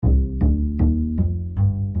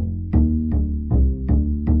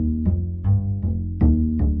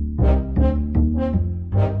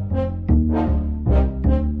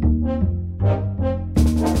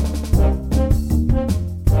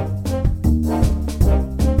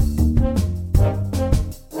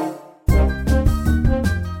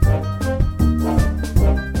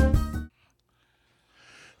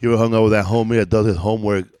You ever hung out with that homie that does his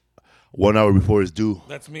homework 1 hour before it's due?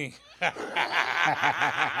 That's me.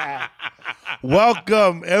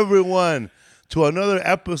 Welcome, everyone, to another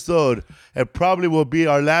episode. It probably will be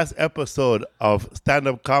our last episode of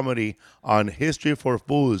stand-up comedy on History for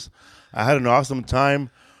Fools. I had an awesome time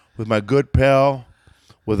with my good pal,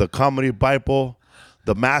 with a comedy Bible,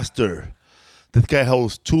 the master. This guy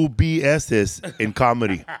holds 2 BSs in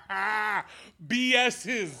comedy.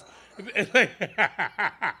 BS's. Butch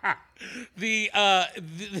the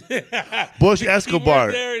Escobar.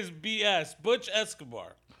 keyword there is BS. Butch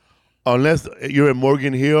Escobar. Unless you're in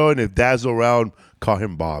Morgan Hill and if Dad's around, call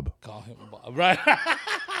him Bob. Call him Bob. Right.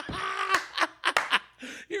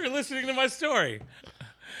 You were listening to my story.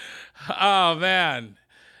 Oh, man.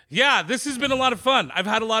 Yeah, this has been a lot of fun. I've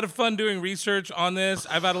had a lot of fun doing research on this.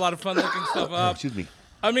 I've had a lot of fun looking stuff up. Excuse me.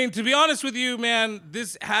 I mean, to be honest with you, man,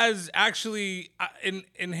 this has actually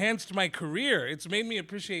enhanced my career. It's made me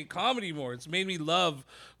appreciate comedy more. It's made me love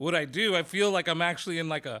what I do. I feel like I'm actually in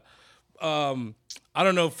like a, I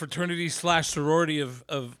don't know, fraternity / sorority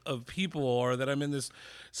of people, or that I'm in this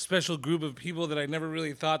special group of people that I never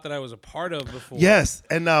really thought that I was a part of before. Yes,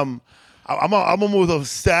 and I'm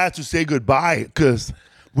almost sad to say goodbye because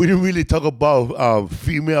we didn't really talk about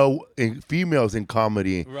females in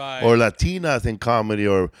comedy, right, or Latinas in comedy,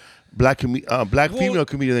 or black female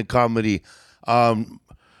comedians in comedy.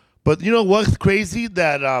 But you know what's crazy?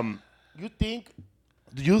 That do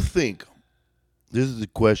you think this is a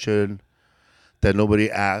question that nobody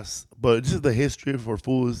asks, but this is the History for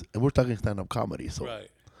Fools, and we're talking stand-up comedy. So right.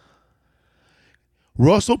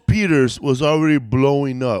 Russell Peters was already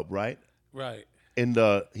blowing up, right? Right. In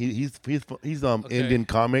the he's Okay. Indian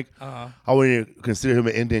comic. Uh-huh. I wouldn't consider him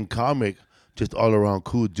an Indian comic, just all around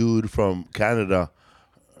cool dude from Canada,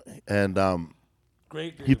 and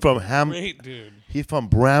Great dude. he's from Great dude. He's from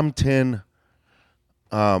Brampton,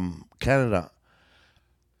 Canada,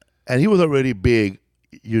 and he was already big,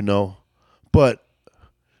 you know. But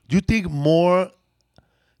do you think more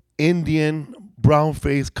Indian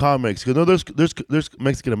brown-faced comics? Because there's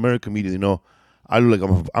Mexican American comedians, you know. I look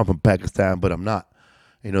like I'm from Pakistan, but I'm not.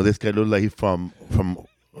 You know, this guy looks like he's from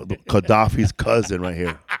Gaddafi's cousin right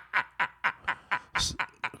here.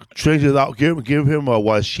 Change it out. Give him a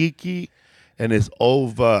washiki, and it's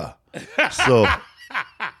over. So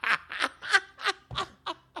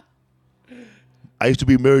I used to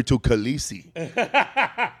be married to Khaleesi.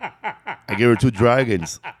 I gave her 2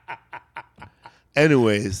 dragons.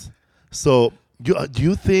 Anyways, so do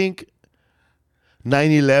you think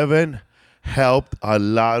 9/11 helped a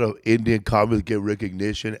lot of Indian comics get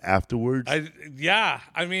recognition afterwards? Yeah.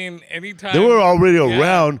 I mean, anytime. They were already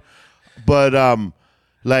around, but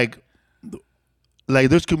like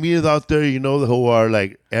there's comedians out there, you know, who are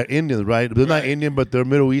like Indians, right? They're not Indian, but they're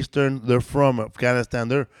Middle Eastern. They're from Afghanistan.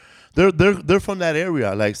 They're from that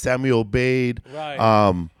area, like Samuel Bade.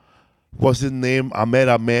 Right. What's his name?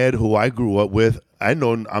 Ahmed, who I grew up with. I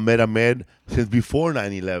know Ahmed since before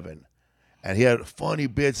 9/11, and he had funny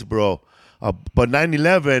bits, bro. But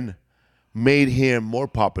 9/11 made him more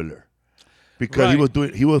popular because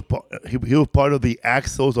he was part of the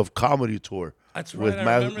Axles of Comedy tour. That's right. With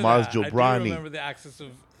I remember Maz that. Jobrani. I do remember the Axis of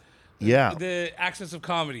the Axis of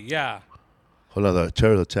Comedy. Yeah. Hold on, the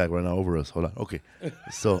terror attack right now over us. Hold on. Okay,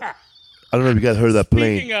 so I don't know if you guys heard that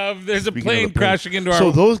plane. Speaking of, there's a plane crashing into our.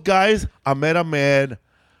 So those guys, Ahmed.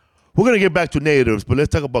 We're gonna get back to natives, but let's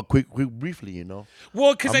talk about quick briefly, you know.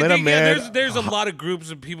 Well, because I think there's a lot of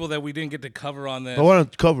groups of people that we didn't get to cover on this. I want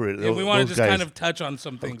to cover it. Yeah, we want to just kind of touch on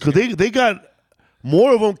some things. Because they got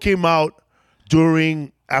more of them came out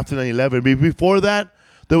after 9/11. Before that,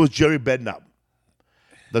 there was Jerry Bednap,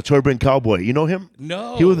 the turban cowboy. You know him?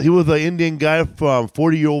 No. He was the Indian guy from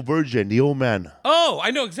 40-Year-Old Virgin, the old man. Oh,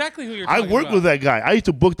 I know exactly who you're talking about. I worked with that guy. I used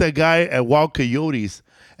to book that guy at Wild Coyotes,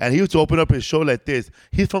 and he used to open up his show like this.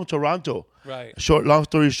 He's from Toronto. Right. Long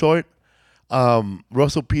story short,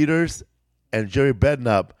 Russell Peters and Jerry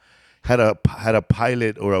Bednap had a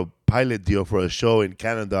pilot deal for a show in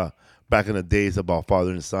Canada back in the days about father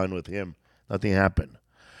and son with him. Nothing happened.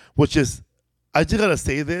 Which is, I just gotta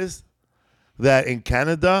say this, that in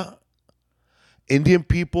Canada, Indian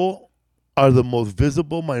people are the most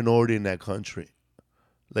visible minority in that country.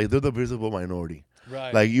 Like, they're the visible minority.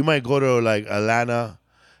 Right. Like, you might go to like Atlanta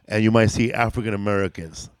and you might see African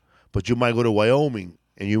Americans, but you might go to Wyoming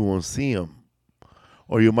and you won't see them.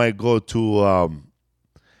 Or you might go to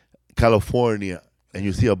California and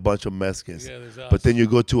you see a bunch of Mexicans. Yeah, there's us. But then you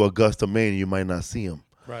go to Augusta, Maine, and you might not see them.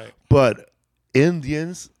 Right. But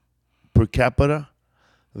Indians per capita,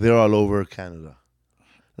 they're all over Canada.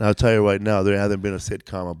 And I'll tell you right now, there hasn't been a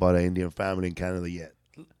sitcom about an Indian family in Canada yet.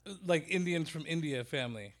 like Indians from India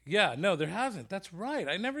family. Yeah, no, there hasn't. That's right.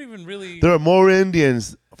 I never even really. There are more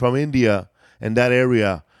Indians from India in that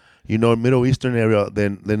area, Middle Eastern area,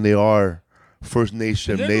 than they are First And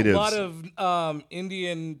Nation there's natives. a lot of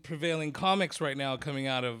Indian prevailing comics right now coming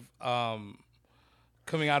out of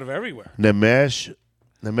everywhere. Namesh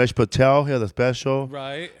Patel, he has a special.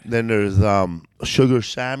 Right. Then there's Sugar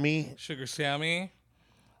Sammy. Sugar Sammy.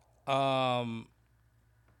 I'm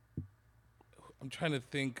trying to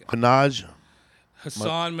think. Minaj.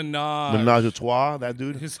 Hassan Minaj. Minaj a Trois, that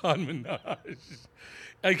dude. Hassan Minaj.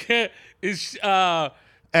 I can't. It's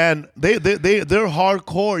And they're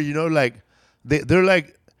hardcore, like they're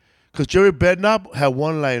like, because Jerry Bednapp had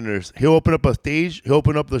one-liners. He'll open up a stage, he'll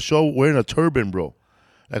open up the show wearing a turban, bro,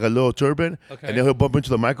 like a little turban, Okay. and then he'll bump into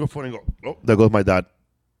the microphone and go, "Oh, there goes my dad."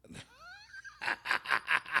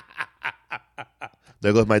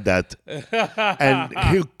 There goes my dad, and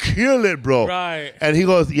he'll kill it, bro. Right. And he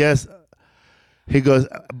goes, yes. He goes,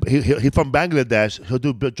 he's from Bangladesh. He'll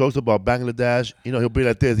do jokes about Bangladesh. He'll be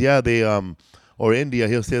like this. Yeah, they or India.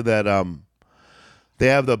 He'll say that they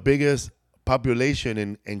have the biggest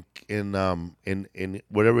population in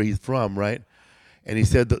wherever he's from, right? And he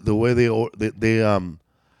said that the way they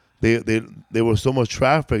were so much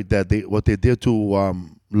traffic that what they did to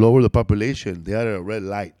lower the population, they had a red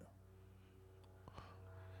light.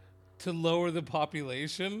 To lower the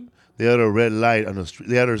population. They had a red light on the street.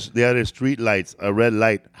 They had street lights, a red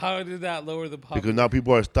light. How did that lower the population?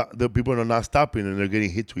 Because now people are not stopping and they're getting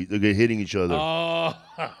hitting each other. Oh,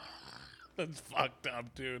 that's fucked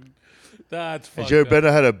up, dude. That's fucked And Jerry up.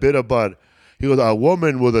 Bennett had a bit about, he goes, a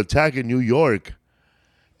woman was attacked in New York,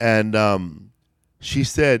 and she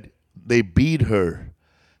said they beat her,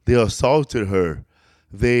 they assaulted her,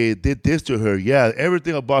 they did this to her. Yeah,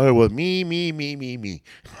 everything about her was me, me, me, me, me.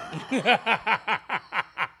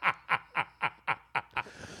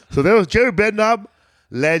 So there was Jerry Bednapp,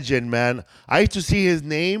 legend, man. I used to see his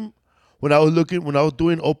name when I was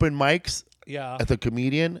doing open mics. Yeah. As a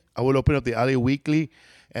comedian, I would open up the LA Weekly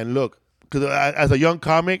and look, because as a young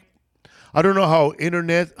comic, I don't know how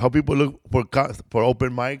people look for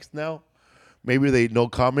open mics now. Maybe they know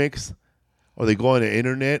comics, or they go on the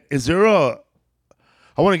internet.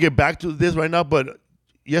 I want to get back to this right now, but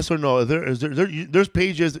yes or no? There's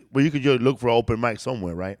pages where you could just look for open mic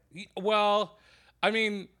somewhere, right? Well, I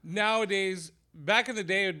mean, nowadays, back in the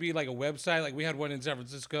day, it would be like a website. Like we had one in San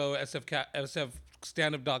Francisco,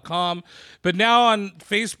 sfstandup.com. But now on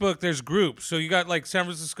Facebook, there's groups. So you got like San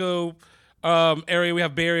Francisco area. We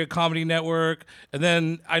have Bay Area Comedy Network. And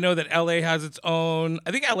then I know that LA has its own.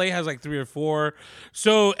 I think LA has like 3 or 4.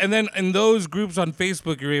 So, and then in those groups on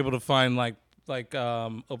Facebook, you're able to find like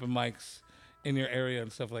open mics in your area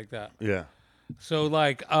and stuff like that. Yeah. So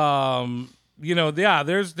like, yeah,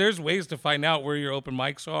 there's ways to find out where your open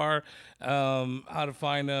mics are, how to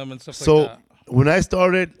find them and stuff like that. So when I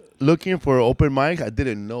started looking for open mic, I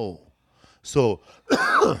didn't know. So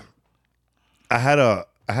I had a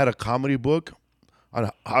comedy book on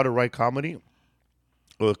how to write comedy.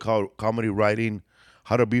 It was called Comedy Writing,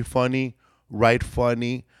 How to Be Funny, Write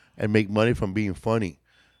Funny, and Make Money from Being Funny.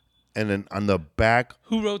 And then on the back,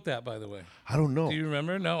 Who wrote that, by the way? I don't know. Do you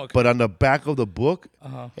remember? No. Okay. But on the back of the book,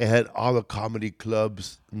 it had all the comedy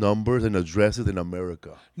clubs, numbers, and addresses in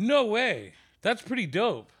America. No way. That's pretty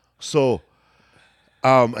dope. So,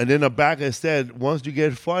 and then the back it said, once you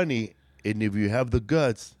get funny, and if you have the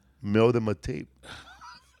guts, mail them a tape.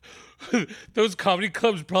 Those comedy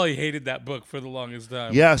clubs probably hated that book for the longest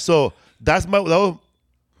time. Yeah, so that was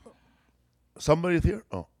somebody's here.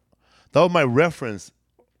 Oh, that was my reference.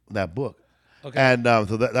 That book. Okay. And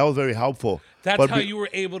so that was very helpful. That's how you were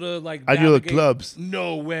able to like. I knew the navigate. clubs.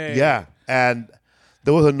 No way. Yeah, and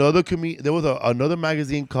there was another another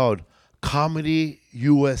magazine called Comedy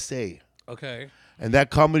USA. Okay. And that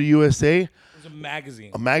Comedy USA, It was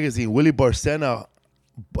a magazine. Willie Barcena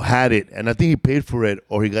had it, and I think he paid for it,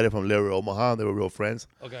 or he got it from Larry Omaha. They were real friends.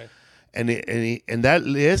 Okay. And that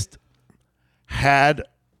list had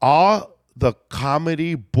all the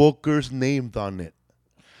comedy bookers' names on it.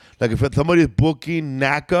 Like if somebody is booking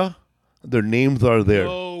NACA, their names are there.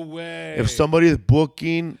 No way. If somebody is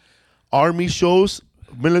booking army shows,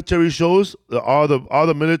 military shows, all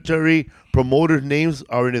the military promoters' names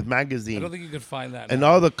are in his magazine. I don't think you could find that. And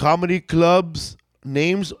now. all the comedy clubs'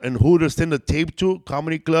 names and who to send the tape to,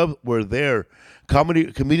 comedy clubs, were there.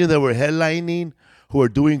 Comedians that were headlining, who are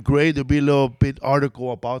doing great, there'll be a little bit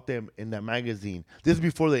article about them in that magazine. This is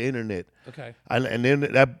before the internet. Okay. And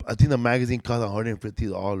then I think the magazine cost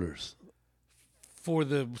 $150 For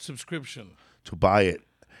the subscription. to buy it.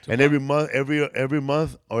 And every month, every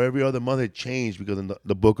month or every other month, it changed because then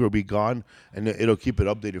the book will be gone, and it'll keep it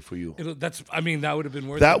updated for you. That would have been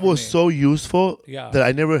worth it. That was so useful that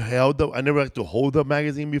I never had to hold the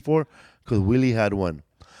magazine before because Willie had one.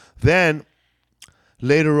 Then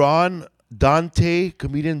later on,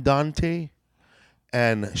 comedian Dante,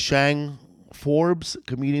 and Shang Forbes,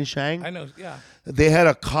 comedian Shang. I know, yeah. They had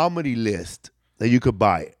a comedy list that you could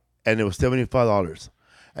buy, and it was $75.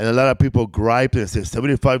 And a lot of people griped and said,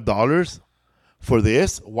 $75 for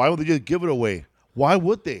this? Why would they just give it away? Why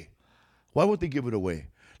would they? Why would they give it away?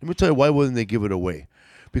 Let me tell you why wouldn't they give it away.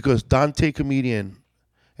 Because Dante Comedian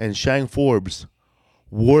and Shang Forbes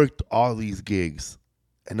worked all these gigs,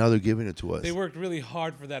 and now they're giving it to us. They worked really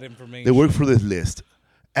hard for that information. They worked for this list.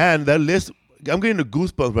 And that list, I'm getting the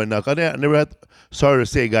goosebumps right now. I never had, sorry to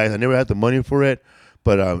say, guys, I never had the money for it,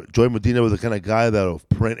 but Joey Medina was the kind of guy that'll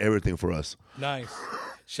print everything for us. Nice.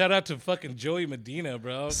 Shout out to fucking Joey Medina,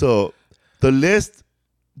 bro. So, the list,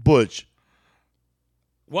 Butch.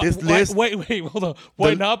 List. Wait, hold on.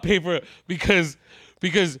 Why not pay for it? Because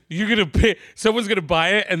you're gonna pay. Someone's gonna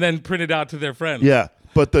buy it and then print it out to their friends. Yeah,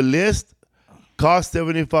 but the list cost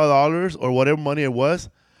 $75 or whatever money it was.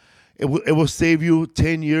 It will save you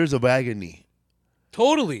 10 years of agony.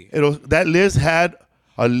 Totally. That list had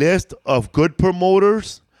a list of good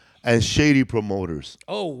promoters and shady promoters.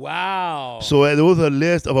 Oh, wow. So there was a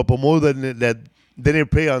list of a promoter that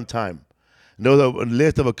didn't pay on time. There was a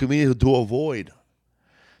list of a comedian to avoid.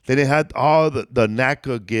 Then they had all the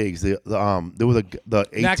NACA gigs. There was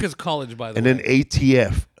NACA's college, by the way. And then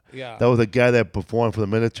ATF. Yeah. That was a guy that performed for the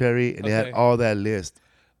military, and they had all that list.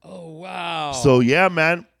 Oh, wow. So, yeah,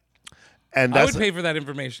 man. And I would pay for that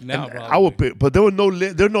information now, probably. I would pay, but there's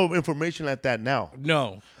no information like that now.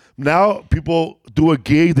 No. Now people do a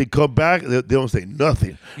gig, they come back, they don't say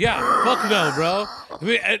nothing. Yeah, fuck no, bro. I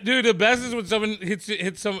mean, dude, the best is when someone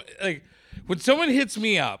when someone hits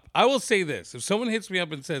me up. I will say this: if someone hits me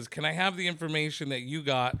up and says, "Can I have the information that you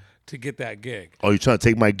got to get that gig?" Oh, you trying to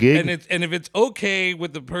take my gig? And if it's okay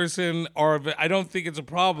with the person, or if I don't think it's a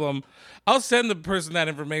problem, I'll send the person that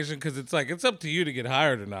information because it's up to you to get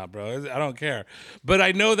hired or not, bro. I don't care. But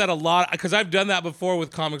I know that a lot because I've done that before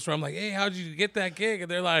with comics where I'm like, "Hey, how'd you get that gig?"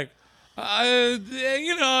 And they're like, I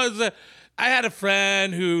had a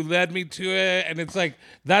friend who led me to it, and it's like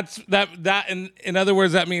that. In other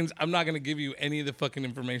words, that means I'm not gonna give you any of the fucking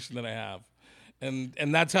information that I have, and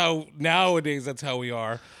that's how nowadays that's how we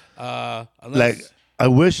are. I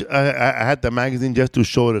wish I had the magazine just to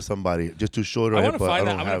show it to somebody, just to show it. I want to find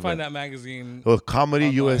that. I'm gonna find that magazine. It was Comedy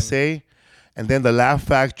online. USA, and then the Laugh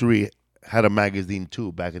Factory had a magazine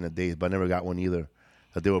too back in the days, but I never got one either.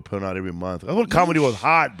 That they were putting out every month. I thought comedy was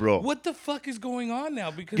hot, bro. What the fuck is going on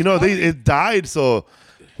now? Because it died. So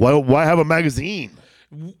why have a magazine?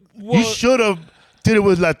 Well, you should have did it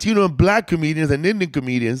with Latino and Black comedians and Indian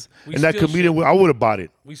comedians, and that comedian I would have bought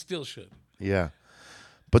it. We still should. Yeah,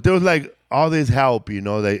 but there was all this help,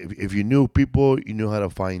 that if you knew people, you knew how to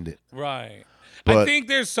find it. Right. But I think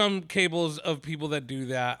there's some cables of people that do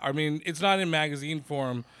that. I mean, it's not in magazine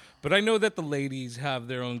form. But I know that the ladies have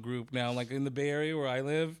their own group now, like in the Bay Area where I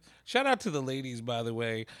live. Shout out to the ladies, by the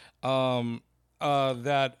way. They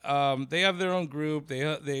have their own group.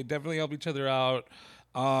 They definitely help each other out.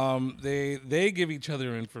 They give each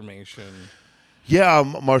other information. Yeah,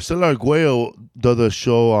 Marcela Arguello does a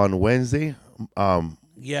show on Wednesday.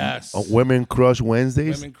 Yes. Women Crush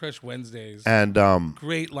Wednesdays. Women Crush Wednesdays. And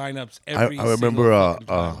great lineups I remember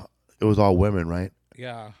it was all women, right?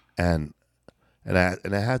 Yeah. And I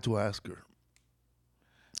had to ask her,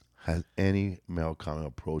 has any male comic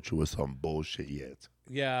approached you with some bullshit yet?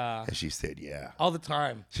 Yeah. And she said, yeah. All the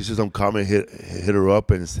time. She said some comic hit her up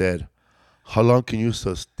and said, how long can you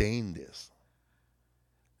sustain this?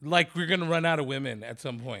 Like we're going to run out of women at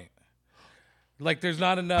some point. Like there's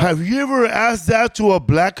not enough. Have you ever asked that to a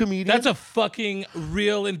Black comedian? That's a fucking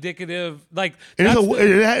real indicative. Like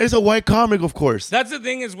it's a white comic, of course. That's the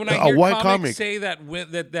thing is when I hear comics say that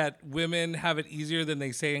women have it easier than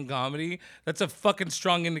they say in comedy, that's a fucking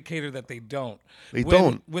strong indicator that they don't. They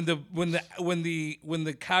don't. When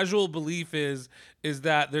the casual belief is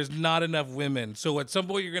that there's not enough women, so at some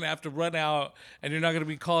point you're gonna have to run out, and you're not gonna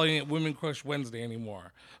be calling it Women Crush Wednesday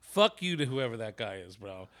anymore. Fuck you to whoever that guy is,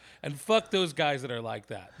 bro. And fuck those guys that are like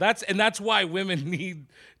that. That's why women need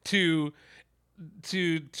to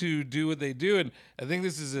do what they do. And I think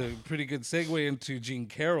this is a pretty good segue into Gene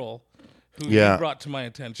Carroll, who you brought to my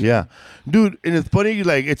attention. Yeah. Dude, and it's funny,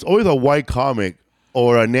 it's always a white comic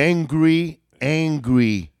or an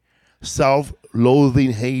angry,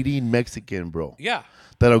 self-loathing, hating Mexican, bro. Yeah.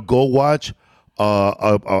 That'll go watch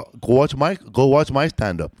go watch my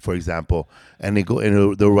stand up, for example, and they go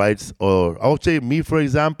and the rights, or I would say me, for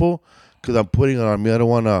example, because I'm putting it on me. I don't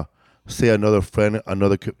want to say another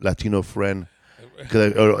Latino friend,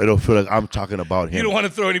 because it'll feel like I'm talking about him. You don't want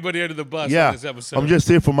to throw anybody under the bus Yeah, on this episode. I'm just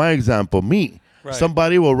saying for my example, me. Right.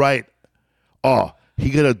 Somebody will write, "Oh, he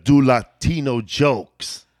gonna do Latino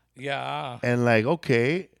jokes," Yeah. and like,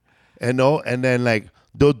 okay, and then like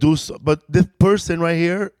they'll do, but this person right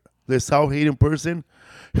here, this South Haitian person,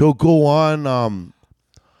 he'll go on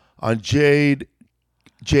J.K.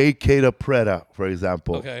 the Preda, for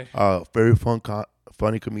example. Okay. Very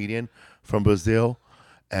funny comedian from Brazil,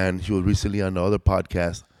 and she was recently on the other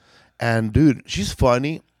podcast. And dude, she's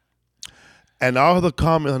funny. And all the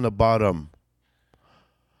comments on the bottom,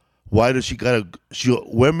 why does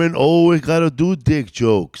women always gotta do dick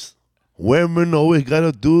jokes. Women always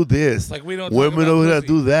gotta do this. Like we don't. Women talk always about gotta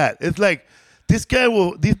do that. It's like these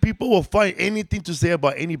people will find anything to say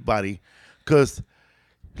about anybody, because,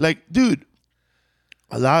 like, dude,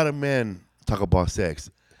 a lot of men talk about sex.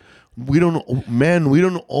 We don't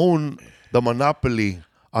own the monopoly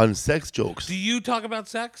on sex jokes. Do you talk about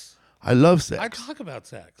sex? I love sex. I talk about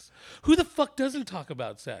sex. Who the fuck doesn't talk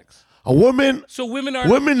about sex? A woman. So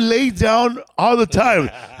women lay down all the time.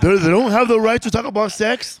 They don't have the right to talk about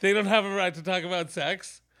sex. They don't have a right to talk about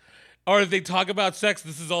sex, or if they talk about sex,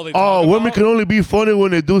 this is all they talk about. Oh, women can only be funny when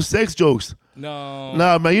they do sex jokes. No.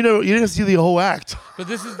 Nah, man, you didn't see the whole act. But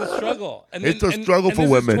this is the struggle. And It's a struggle for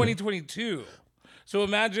women. This is 2022. So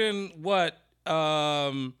imagine what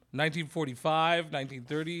 1945,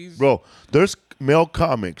 1930s. Bro, there's male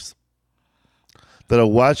comics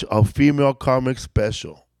that'll watch a female comic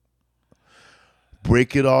special,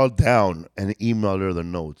 break it all down, and email her the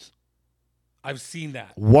notes. I've seen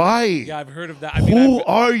that. Why? Yeah, I've heard of that. Who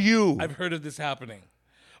are you? I've heard of this happening.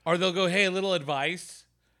 Or they'll go, hey, a little advice.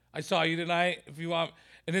 I saw you tonight, if you want.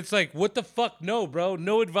 And it's like, what the fuck? No, bro.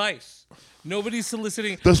 No advice. Nobody's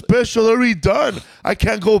soliciting. The special already done. I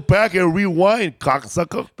can't go back and rewind,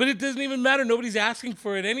 cocksucker. But it doesn't even matter. Nobody's asking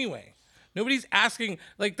for it anyway. Nobody's asking.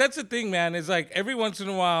 Like, that's the thing, man, is like every once in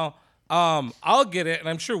a while, I'll get it, and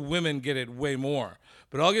I'm sure women get it way more.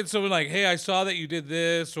 But I'll get someone like, hey, I saw that you did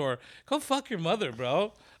this, or go fuck your mother,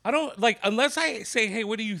 bro. I don't, like, unless I say, hey,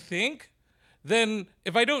 what do you think? Then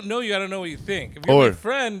if I don't know you, I don't know what you think. If you're my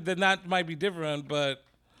friend, then that might be different, but.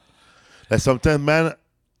 Like sometimes, man,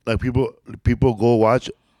 like people go watch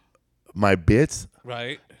my bits.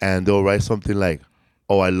 Right. And they'll write something like,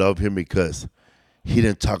 oh, I love him because he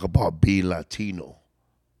didn't talk about being Latino.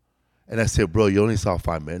 And I said, bro, you only saw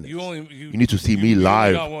 5 minutes. You need to see me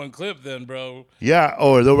live. You got one clip then, bro. Yeah,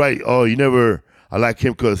 or they'll write, oh, I like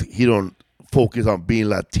him because he don't focus on being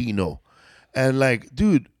Latino. And like,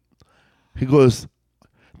 dude, he goes,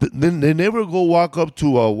 then they never go walk up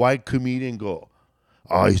to a white comedian and go,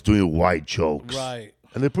 oh, he's doing white jokes. Right.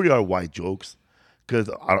 And they pretty are white jokes. Because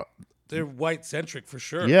they're white-centric for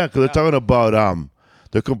sure. Yeah, because they're talking about,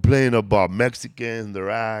 they're complaining about Mexicans, their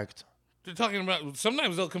act. They're talking about,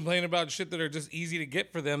 sometimes they'll complain about shit that are just easy to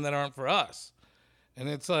get for them that aren't for us. And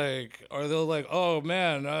it's like, or they'll like, oh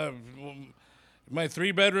man, my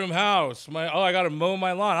 3-bedroom house, I got to mow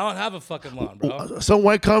my lawn. I don't have a fucking lawn, bro. Some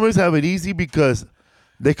white comics have it easy because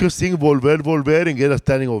they could sing Volver, Volver and get a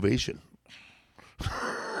standing ovation.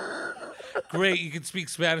 Great, you can speak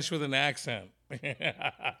Spanish with an accent.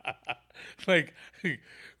 Like,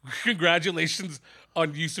 congratulations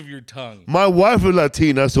on use of your tongue. My wife is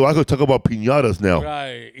Latina, so I could talk about piñatas now.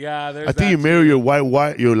 Right, yeah. I think you marry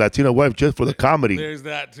your Latina wife just for the comedy. There's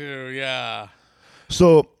that too, yeah.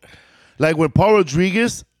 So, like when Paul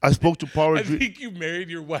Rodriguez, I spoke to Paul Rodriguez. I think you married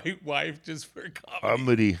your white wife just for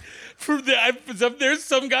comedy. There's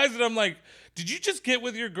some guys that I'm like, did you just get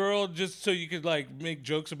with your girl just so you could like make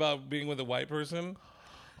jokes about being with a white person?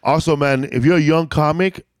 Also, man, if you're a young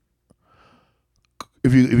comic,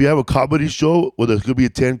 if you have a comedy show where there's going to be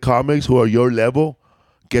 10 comics who are your level,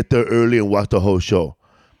 get there early and watch the whole show.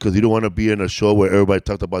 Because you don't want to be in a show where everybody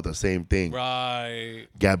talked about the same thing. Right.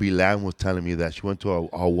 Gabby Lamb was telling me that. She went to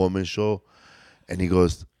a woman's show, and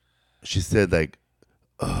she said, like,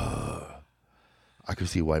 I can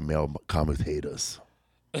see why male comics hate us.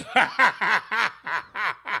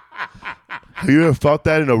 Have you ever felt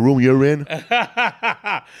that in a room you're in?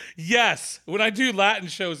 Yes. When I do Latin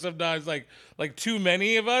shows, sometimes like too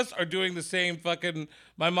many of us are doing the same fucking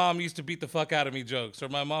my mom used to beat the fuck out of me jokes, or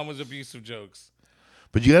my mom was abusive jokes.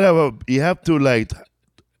 But you have to like,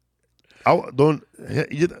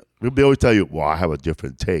 they always tell you, well, I have a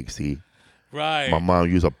different take, see? Right. My mom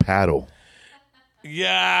used a paddle.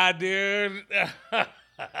 Yeah, dude.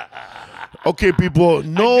 Okay, people, I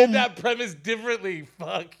no. did that premise differently.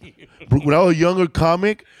 Fuck you. When I was a younger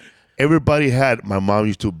comic, everybody had. My mom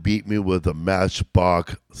used to beat me with a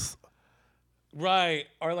Matchbox Right.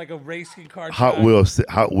 Or like a racing car Hot track. Wheel,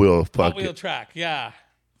 Hot fuck wheel it. track. Yeah.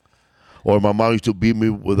 Or my mom used to beat me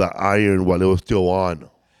with an iron while it was still on.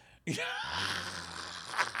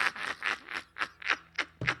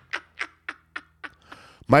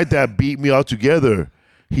 My dad beat me all together.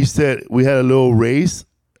 He said we had a little race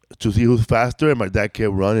to see who's faster, and my dad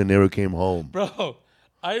kept running and never came home. Bro,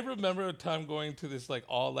 I remember a time going to this like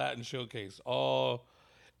all Latin showcase.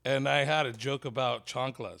 And I had a joke about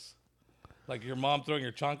chanclas. Like your mom throwing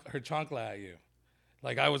her chancla at you.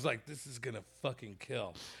 Like I was like, this is gonna fucking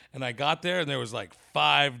kill. And I got there and there was like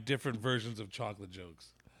 5 different versions of chancla jokes.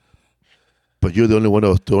 But you're the only one that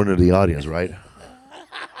was thrown to the audience, right?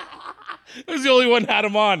 I was the only one that had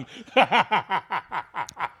them on.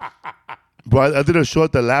 Bro, I did a show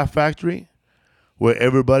at the Laugh Factory where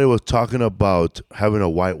everybody was talking about having a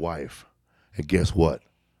white wife. And guess what?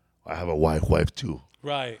 I have a white wife too.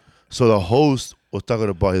 Right. So the host was talking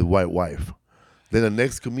about his white wife. Then the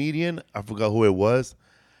next comedian, I forgot who it was,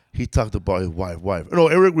 he talked about his wife. No,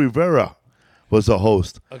 Eric Rivera was the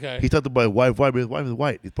host. Okay. He talked about his wife, but his wife is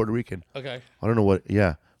white. He's Puerto Rican. Okay. I don't know what,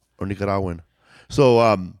 yeah, or Nicaraguan. So,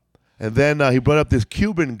 and then he brought up this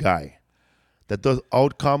Cuban guy that does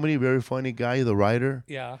alt comedy, very funny guy, he's a writer.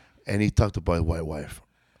 Yeah. And he talked about his white wife.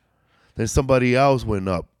 Then somebody else went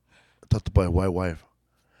up, talked about his white wife.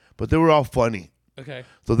 But they were all funny. Okay.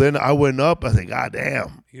 So then I went up, I said, God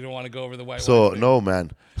damn. You don't want to go over the white So, wife thing? no,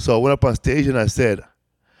 man. So I went up on stage and I said,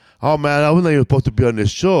 oh, man, I wasn't even supposed to be on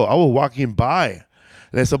this show. I was walking by. And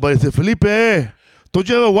then somebody said, Felipe, don't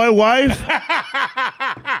you have a white wife?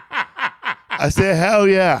 I said, hell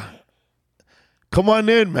yeah. Come on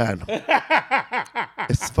in, man.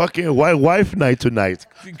 It's fucking white wife night tonight.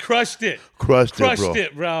 You crushed it. Crushed Crushed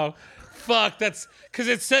it, bro. Fuck, that's because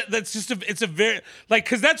it's a very like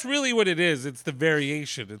because that's really what it is. It's the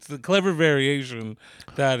variation. It's the clever variation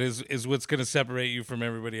that is what's gonna separate you from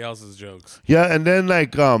everybody else's jokes. Yeah, and then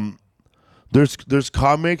like there's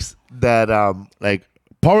comics that like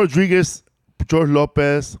Paul Rodriguez, George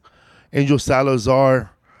Lopez, Angel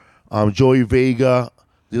Salazar, Joey Vega.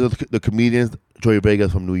 These are the comedians. Joey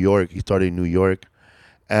Vega's from New York. He started in New York,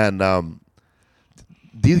 and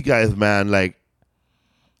these guys, man, like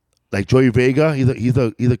Joey Vega, he's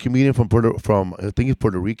a comedian from I think he's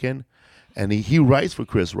Puerto Rican, and he writes for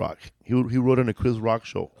Chris Rock. He wrote on a Chris Rock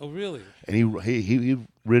show. Oh, really? And he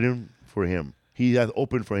written for him. He has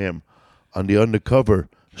opened for him on the Undercover.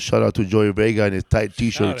 Shout out to Joey Vega and his tight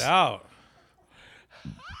t-shirts. Shout out.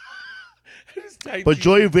 But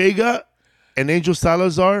Joey Vega and Angel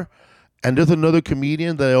Salazar, and there's another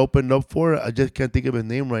comedian that I opened up for. I just can't think of his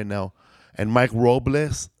name right now. And Mike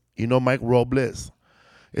Robles. You know Mike Robles?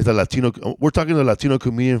 It's a Latino. We're talking a Latino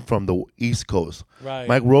comedian from the East Coast. Right.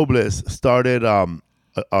 Mike Robles started a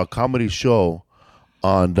comedy show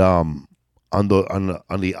on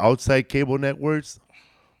the outside cable networks.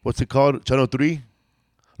 What's it called? Channel 3?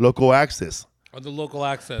 Local Access. On the local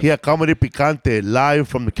access. He had Comedy Picante live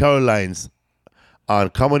from the Carolines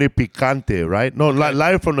on Comedy Picante, right? No,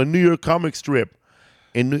 live from the New York comic strip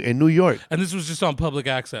in New York. And this was just on public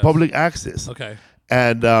access. Public access. Okay.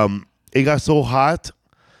 And it got so hot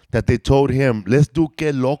that they told him, let's do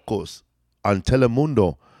Que Locos on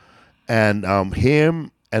Telemundo. And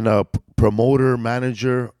him and a promoter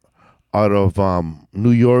manager out of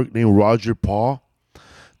New York named Roger Paul,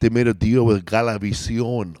 they made a deal with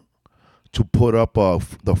Galavisión to put up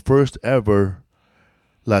the first ever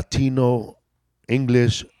Latino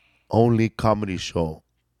English only comedy show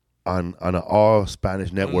on an all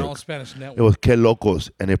Spanish network. On an all Spanish network. It was Que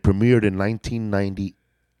Locos, and it premiered in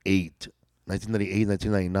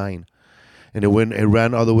 1999, and it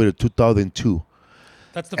ran all the way to 2002.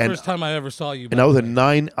 That's the first time I ever saw you. And I was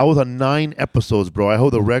on 9 episodes, bro. I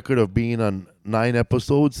hold the record of being on 9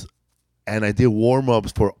 episodes, and I did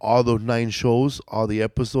warm-ups for all those 9 shows, all the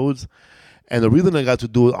episodes. And the reason I got to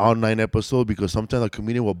do all 9 episodes because sometimes a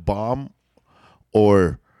comedian will bomb,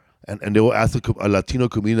 and they will ask a Latino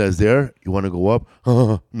comedian that's there, you want to go up?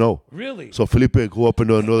 No. Really? So Felipe go up and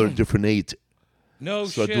do another different 8. No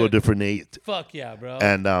so shit. I do a different 8. Fuck yeah, bro.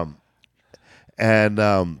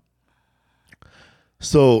 And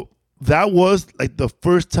so that was like the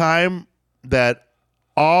first time that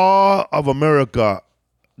all of America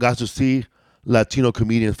got to see Latino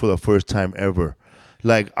comedians for the first time ever.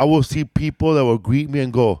 Like I will see people that will greet me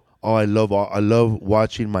and go, "Oh, I love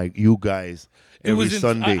watching you guys every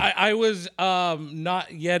Sunday." I was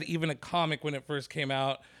not yet even a comic when it first came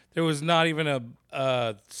out. There was not even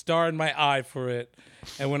a star in my eye for it.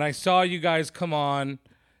 And when I saw you guys come on,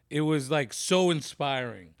 it was like so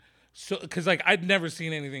inspiring. So, because like I'd never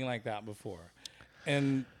seen anything like that before.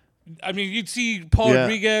 And I mean, you'd see Paul Yeah.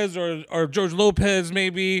 Rodriguez or George Lopez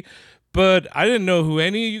maybe, but I didn't know who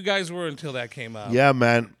any of you guys were until that came out. Yeah,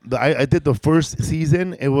 man. I did the first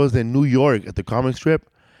season. It was in New York at the comic strip,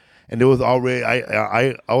 and it was already.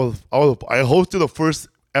 I hosted the first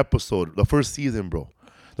episode, the first season, bro,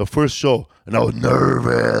 the first show, and I was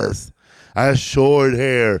nervous. I had short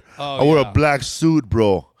hair. Oh, I wore yeah. a black suit,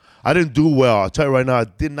 bro. I didn't do well. I'll tell you right now, I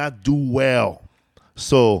did not do well.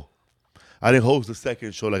 So I didn't host the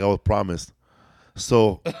second show like I was promised.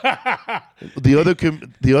 So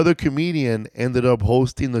the other comedian ended up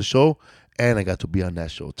hosting the show, and I got to be on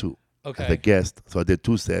that show too Okay. as a guest. So I did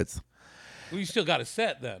 2 sets. Well, you still got a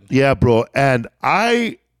set then. Yeah, bro. And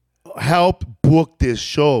I helped book this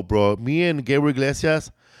show, bro. Me and Gabriel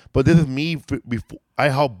Iglesias. But this is me before I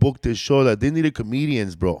helped book this show that they needed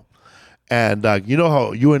comedians, bro. And you know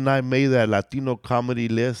how you and I made that Latino comedy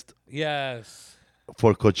list Yes.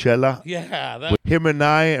 for Coachella? Yeah. That, Him and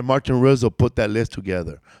I and Martin Rizzo put that list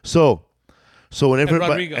together. So whenever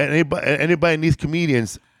Rodrigo. anybody needs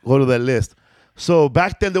comedians, go to that list. So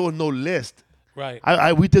back then there was no list. right.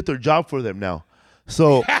 We did their job for them now.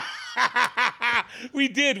 So We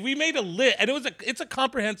did. We made a list, and it's a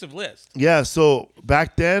comprehensive list. yeah, so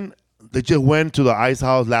back then they just went to the Ice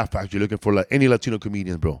House Laugh Factory looking for like any Latino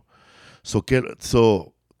comedians, bro.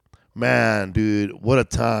 So man, dude, what a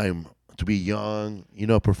time to be young,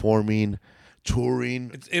 performing,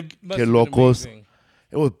 touring. It must Que have been locos. amazing.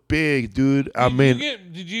 It was big, dude. I Did mean,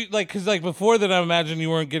 did you like? Because like before that, I imagine you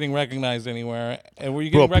weren't getting recognized anywhere, and were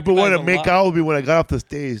you bro, getting people recognized? wanted to make out with me when I got off the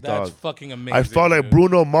stage, That's dog. fucking amazing. I felt like dude.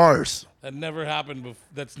 Bruno Mars. That never happened.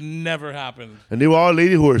 That's never happened. And they were all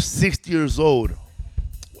ladies who were 60 years old.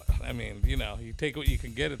 I mean, you take what you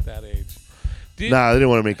can get at that age. Nah, they didn't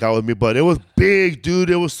want to make out with me, but it was big, dude.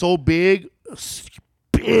 It was so big.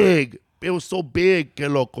 Big. It was so big, que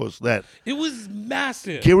locos, that It was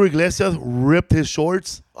massive. Gabriel Iglesias ripped his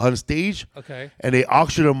shorts on stage, Okay. and they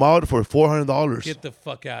auctioned them out for $400. Get the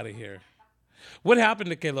fuck out of here. What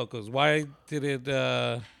happened to Que Locos? Why did it?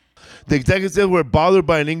 The executives were bothered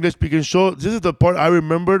by an English-speaking show. This is the part I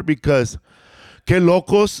remembered because Que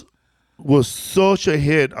Locos was such a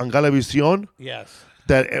hit on Galavisión Yes.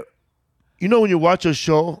 that, when you watch a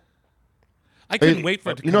show, I couldn't wait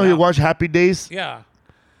for it to you come know, you out. watch Happy Days, Yeah.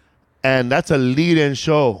 and that's a lead-in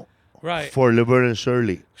show Right. for Laverne and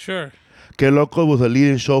Shirley. Sure. Que Loco was a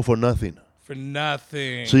leading show for nothing. For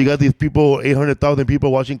nothing. So you got these people, 800,000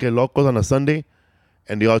 people watching Que Locos on a Sunday,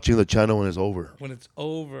 and they all change the channel when it's over. when it's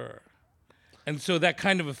over. And so that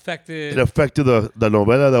kind of affected It affected the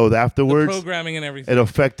novela that was the afterwards. programming and everything. It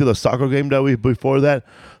affected the soccer game that we before that.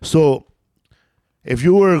 So if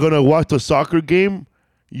you were gonna watch the soccer game,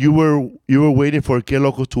 you were waiting for Que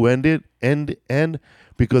Locos to end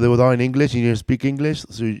because it was all in English and you didn't speak English,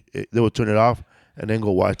 so they would turn it off and then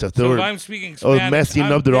go watch that. So if I'm speaking I Spanish, was messing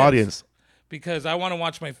I'm up their pissed audience. because I want to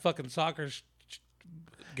watch my fucking soccer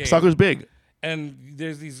game. Soccer's big. And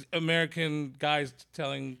there's these American guys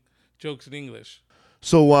telling jokes in English.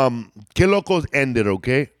 So Que Locos ended,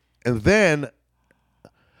 okay? And then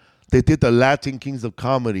they did the Latin Kings of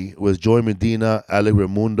Comedy with Joey Medina, Alec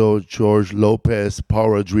Raimundo, George Lopez,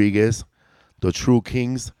 Paul Rodriguez, the True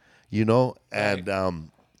Kings, and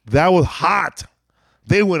that was hot.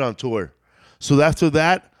 They went on tour. So after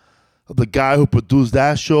that, the guy who produced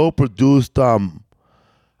that show produced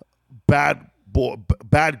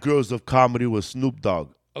Bad Girls of Comedy with Snoop Dogg.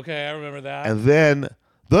 Okay, I remember that. And then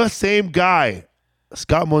the same guy,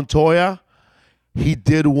 Scott Montoya, he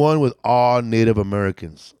did one with all Native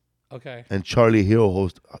Americans. Okay. And Charlie Hill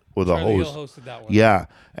was a Charlie host. Hill hosted that one. Yeah,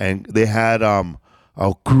 and they had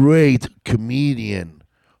a great comedian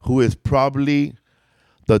who is probably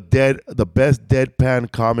the best deadpan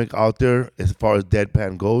comic out there as far as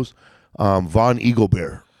deadpan goes. Von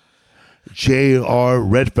Eaglebear, J.R.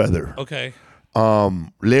 Redfeather, Okay.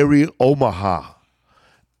 Larry Omaha,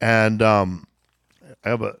 and I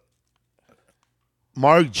have a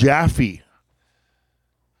Mark Jaffe.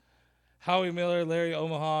 Howie Miller, Larry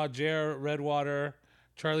Omaha, Jer Redwater,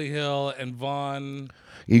 Charlie Hill, and Vaughn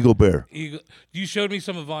Eaglebear. You showed me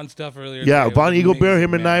some of Vaughn's stuff earlier. Yeah, today. It Von was Eaglebear, amazing,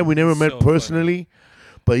 him and man. I, we never He's met so personally,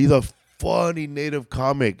 but he's a funny native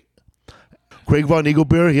comic. Craig Von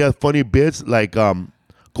Eaglebear, he has funny bits, like,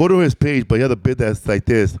 go to his page, but he has a bit that's like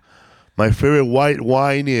this. My favorite white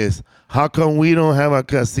wine is, how come we don't have a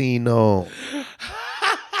casino?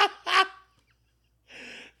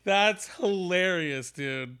 That's hilarious,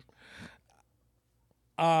 dude.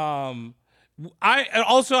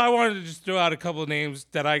 I wanted to just throw out a couple of names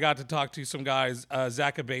that I got to talk to some guys,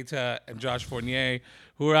 Zach Abeta and Josh Fournier,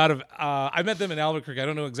 who are out of. I met them in Albuquerque. I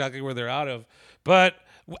don't know exactly where they're out of, but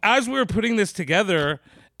as we were putting this together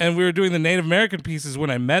and we were doing the Native American pieces when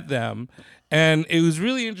I met them, and it was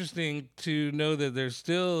really interesting to know that they're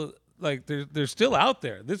still they're still out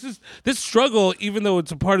there. This struggle, even though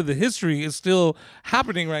it's a part of the history, is still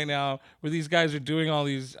happening right now, where these guys are doing all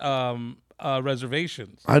these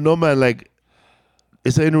reservations. I know, man. Like,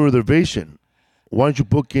 it's an reservation. Why don't you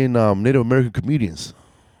book in Native American comedians?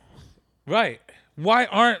 Right. Why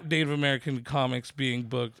aren't Native American comics being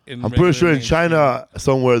booked in? I'm pretty sure in China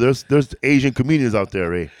somewhere there's Asian comedians out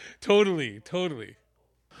there, eh? Totally.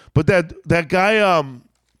 But that guy,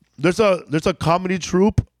 there's a comedy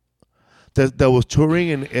troupe that was touring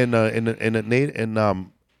in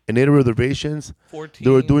Native reservations. 14.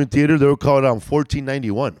 They were doing theater. They were called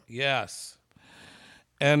 1491. Yes.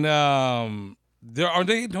 And don't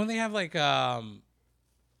they have like And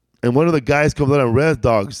one of the guys comes out on Red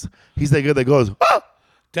Dogs. He's that guy that goes, ah!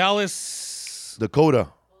 Dallas Dakota.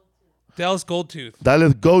 Dallas Goldtooth.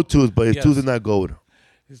 Dallas Gold Tooth, but his Yes. tooth is not gold.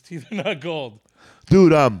 His teeth are not gold.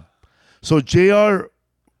 Dude, so JR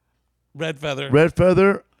Red Feather. Red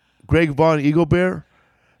Feather, Greg Von Eaglebear,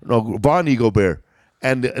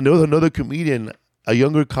 and there was another comedian, a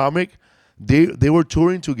younger comic. They were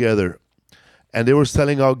touring together, and they were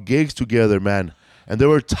selling out gigs together, man. And they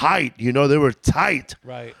were tight, they were tight.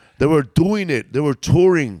 Right. They were doing it. They were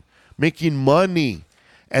touring, making money.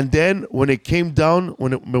 And then when it came down,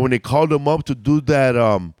 when they called them up to do that,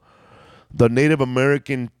 the Native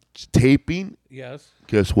American taping, Yes.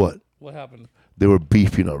 guess what? What happened? They were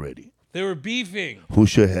beefing already. They were beefing. Who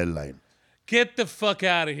should headline? Get the fuck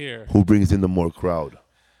out of here. Who brings in the more crowd?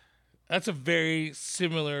 That's a very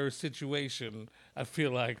similar situation, I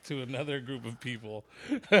feel like, to another group of people.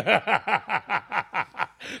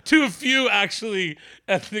 To a few, actually,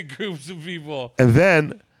 ethnic groups of people. And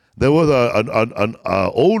then there was an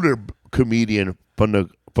older comedian from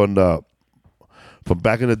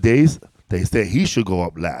back in the days. They said he should go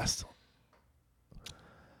up last.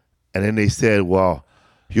 And then they said, well,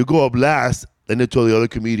 you go up last. Then they told the other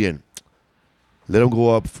comedian, let him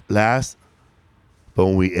go up last. But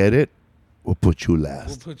when we edit, we'll put you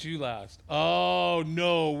last. Oh,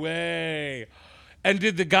 no way. And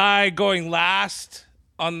did the guy going last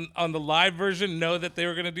on the live version know that they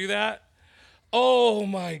were going to do that? Oh,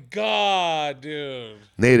 my God, dude.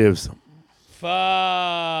 Natives. Fuck.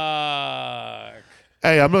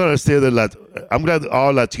 Hey, I'm not going to say that. I'm glad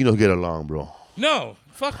all Latinos get along, bro. No.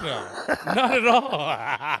 Fuck no. Not at all.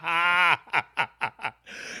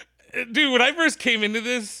 Dude, when I first came into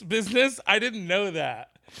this business, I didn't know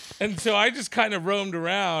that. And so I just kind of roamed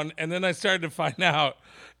around, and then I started to find out,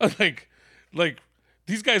 like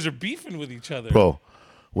these guys are beefing with each other. Bro,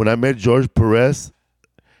 when I met George Perez,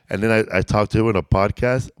 and then I talked to him on a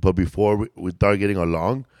podcast, but before we started getting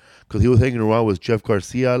along, because he was hanging around with Jeff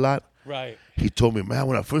Garcia a lot. Right. He told me, man,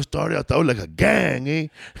 when I first started, I thought it was like a gang, eh?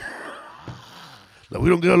 Like, we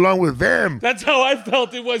don't get along with them. That's how I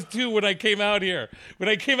felt it was, too, when I came out here. When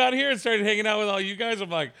I came out here and started hanging out with all you guys, I'm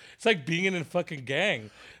like, it's like being in a fucking gang.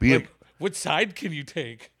 What side can you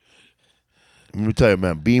take? Let me tell you,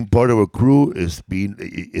 man, being part of a crew is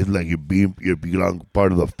like you belong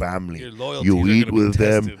part of the family. Your loyalties you eat are gonna with be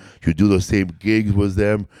them, tested. you do the same gigs with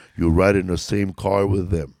them, you ride in the same car with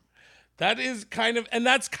them. That is kind of, and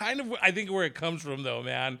that's kind of, I think, where it comes from, though,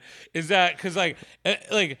 man. Is that because, like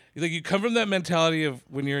you come from that mentality of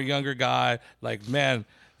when you're a younger guy, like, man,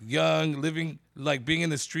 young, living, like being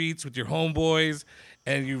in the streets with your homeboys,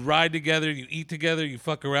 and you ride together, you eat together, you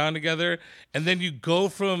fuck around together, and then you go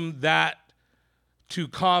from that to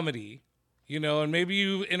comedy, and maybe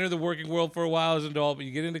you enter the working world for a while as an adult, but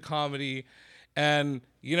you get into comedy, and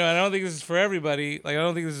I don't think this is for everybody. Like, I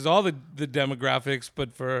don't think this is all the demographics,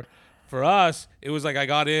 but for us, it was like I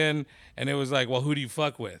got in, and it was like, well, who do you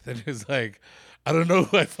fuck with? And it was like, I don't know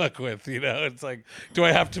who I fuck with. It's like, do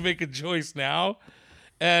I have to make a choice now?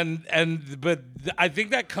 But I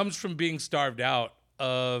think that comes from being starved out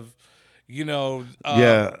of,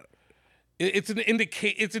 Yeah. It's an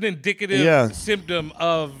indicative symptom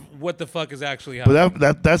of what the fuck is actually happening.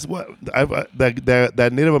 But that's what that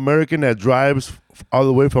Native American that drives all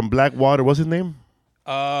the way from Blackwater. What's his name?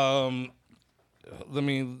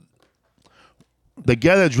 The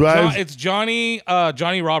guy that drives. It's Johnny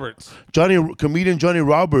Roberts. Comedian Johnny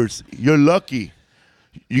Roberts. You're lucky.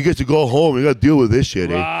 You get to go home. You got to deal with this shit,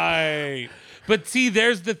 Right. But see,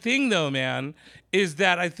 there's the thing, though, man, is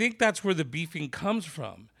that I think that's where the beefing comes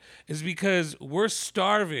from. Is because we're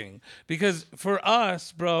starving. Because for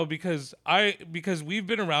us, bro, because we've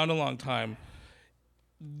been around a long time,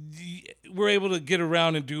 we're able to get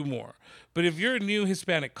around and do more. But if you're a new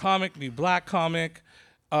Hispanic comic, new black comic,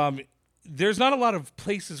 there's not a lot of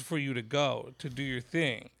places for you to go to do your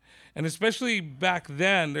thing. And especially back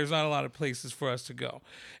then, there's not a lot of places for us to go.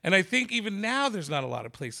 And I think even now, there's not a lot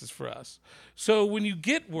of places for us. So when you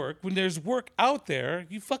get work, when there's work out there,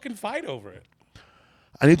 you fucking fight over it.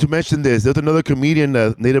 I need to mention this. There's another comedian,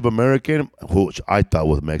 Native American, which I thought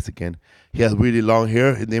was Mexican. He has really long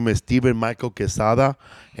hair. His name is Steven Michael Quesada,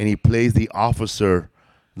 and he plays the officer,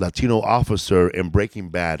 Latino officer in Breaking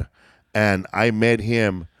Bad. And I met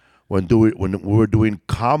him when we were doing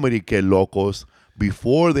Comedy Que Locos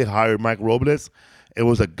before they hired Mike Robles. It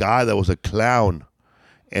was a guy that was a clown,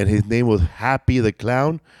 and his name was Happy the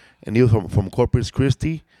Clown, and he was from Corpus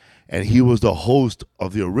Christi, and he was the host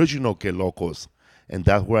of the original Que Locos, and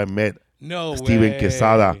that's where I met Steven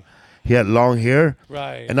Quesada. He had long hair,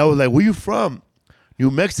 right? And I was like, "Where you from?"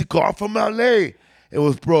 New Mexico. I'm from LA. It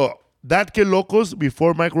was, bro, that Que Locos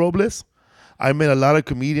before Mike Robles. I met a lot of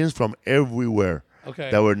comedians from everywhere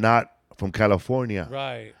that were not from California,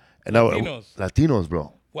 right? And Latinos,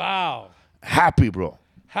 bro. Wow. Happy, bro.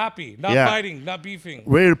 Happy, not fighting, not beefing.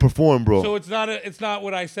 Ready to perform, bro. So it's not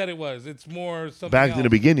what I said it was. It's more something back else. in the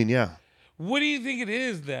beginning, yeah. What do you think it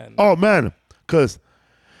is then? Oh man, because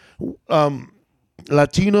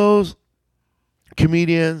Latinos,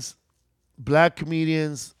 comedians, black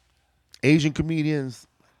comedians, Asian comedians,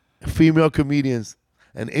 female comedians,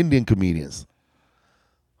 and Indian comedians,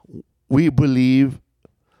 we believe,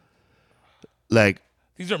 like,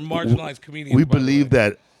 these are marginalized comedians. We believe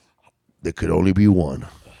that there could only be one.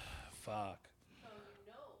 Fuck.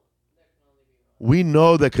 We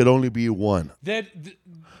know there could only be one.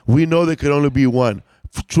 We know there could only be one.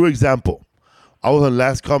 True example. I was on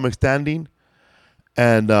Last Comic Standing,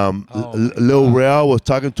 and Lil Real was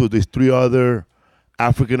talking to these 3 other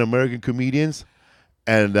African-American comedians,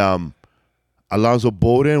 and Alonzo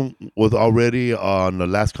Bowden was already on the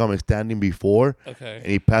Last Comic Standing before, and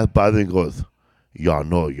he passed by them and goes, "Y'all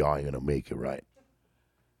know y'all ain't gonna make it, right?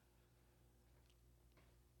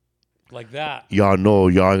 Like that. Y'all know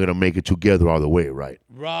y'all ain't gonna make it together all the way, right?"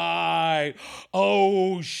 Right.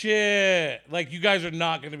 Oh shit! Like, you guys are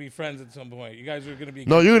not gonna be friends at some point. You guys are gonna be.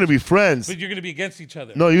 No, you're gonna be friends. But you're gonna be against each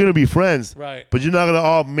other. No, you're gonna be friends. Right. But you're not gonna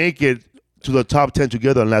all make it to the top 10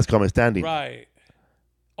 together on Last Comic Standing. Right.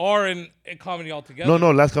 Or in comedy altogether.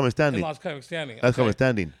 No, Last Comic Standing. In Last Comic Standing. Last Comic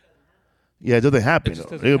Standing. Yeah, it doesn't happen.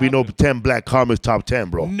 There'll be no 10 black comics top 10,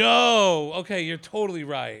 bro. No. Okay, you're totally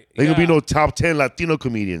right. There will be no top 10 Latino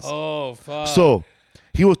comedians. Oh, fuck. So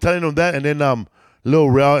he was telling them that, and then Lil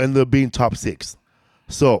Real ended up being top 6.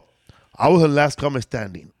 So I was on Last Comic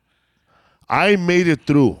Standing. I made it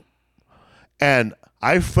through, and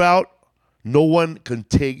I felt no one can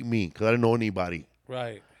take me because I didn't know anybody.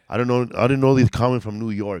 Right. I didn't know these comics from New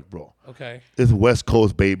York, bro. Okay. It's West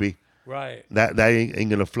Coast, baby. Right. That ain't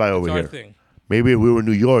gonna fly over our here. Thing. Maybe if we were in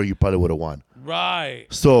New York, you probably would have won. Right.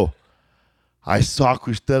 So I saw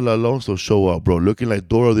Cristela Alonso show up, bro, looking like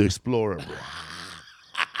Dora the Explorer, bro.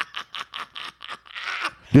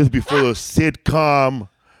 This before the sitcom,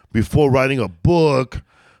 before writing a book,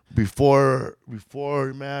 before the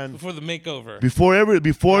makeover, before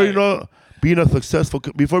right. You know, being a successful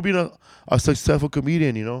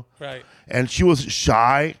comedian, you know. Right. And she was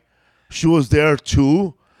shy. She was there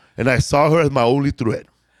too, and I saw her as my only threat.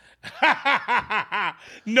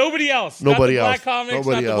 Nobody else. Nobody not the else. Black comics,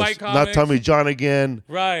 Nobody not else. The white comics. Not Tommy John again.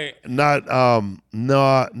 Right. Not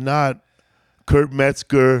Kurt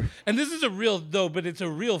Metzger. And this is but it's a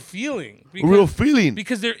real feeling.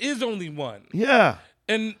 Because there is only one. Yeah.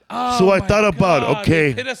 And so I thought about, okay,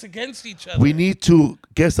 they pit us against each other. We need to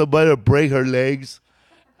get somebody to break her legs.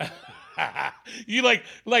 You like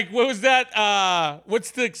what was that?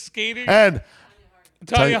 What's the skater? And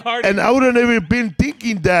Tanya Harding. And I wouldn't have even been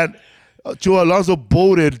thinking that Joe Alonzo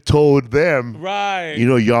Bowden told them, right? You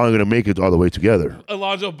know, y'all aren't gonna make it all the way together.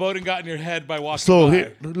 Alonzo Bowden got in your head by walking so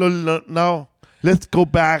by. Now let's go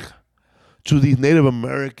back to these Native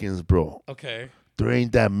Americans, bro. Okay. There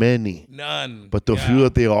ain't that many. None. But the few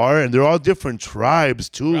that they are, and they're all different tribes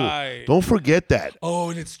too. Right. Don't forget that.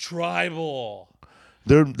 Oh, and it's tribal.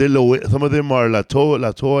 They're some of them are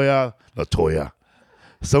Latoya.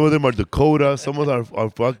 Some of them are Dakota. Some of them are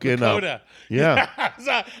fucking Dakota. Yeah.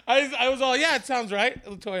 I was all, yeah, it sounds right.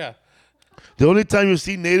 Latoya. The only time you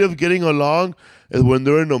see natives getting along is when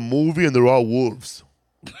they're in a movie and they're all wolves.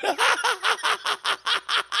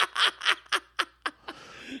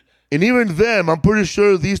 And even them, I'm pretty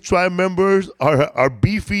sure these tribe members are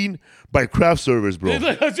beefing by craft service, bro.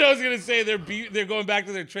 That's what I was gonna say. They're going back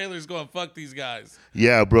to their trailers, going fuck these guys.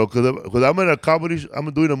 Yeah, bro. Because I'm in a comedy,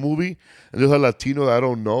 I'm doing a movie, and there's a Latino that I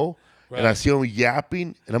don't know, and I see him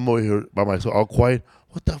yapping, and I'm over here by myself, all quiet.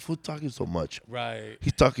 What the fool talking so much? Right.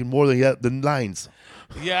 He's talking more than lines.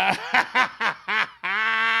 Yeah.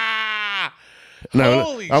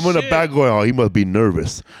 Holy I'm in the shit. back going, oh, he must be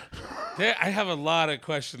nervous. I have a lot of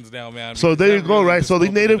questions now, man. So there you go, really right? So these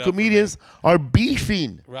opened it native up for me. comedians are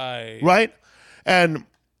beefing. Right. Right? And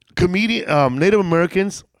Native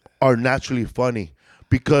Americans are naturally funny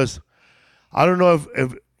because I don't know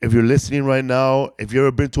if you're listening right now, if you've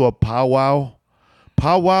ever been to a powwow.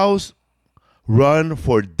 Powwows run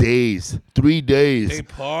for days, 3 days. They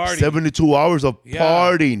party. 72 hours of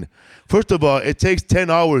partying. First of all, it takes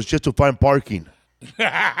 10 hours just to find parking.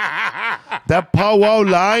 That powwow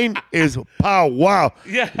line is powwow.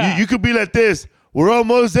 Yeah. You could be like this. We're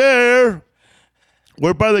almost there.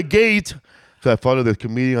 We're by the gate. So I followed this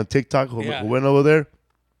comedian on TikTok who went over there.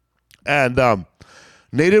 And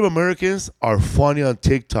Native Americans are funny on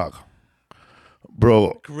TikTok.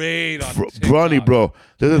 Bro. Great on TikTok. Funny, bro.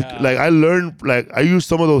 Like I learned, like I use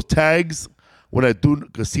some of those tags when I do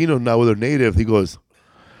casinos now with a native. He goes,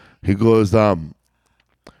 this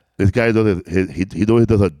guy does he always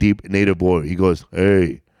does a deep native voice. He goes,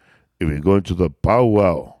 hey, if you're going to the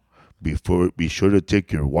powwow, be sure to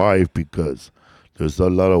take your wife because there's a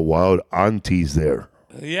lot of wild aunties there.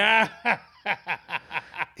 Yeah.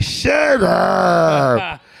 Shut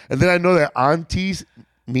up. And then I know that aunties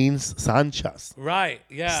means sanchas. Right.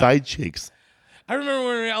 Yeah. Side chicks. I remember when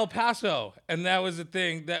we were in El Paso, and that was the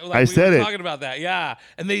thing that I said were it. talking about that. Yeah.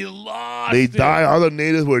 And they lost. They it. died. All the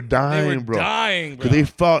natives were dying, They were bro. dying, bro. Because they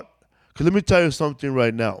fought. Because let me tell you something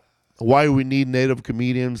right now. Why we need native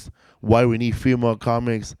comedians, why we need female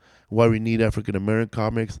comics, why we need African American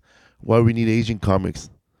comics, why we need Asian comics.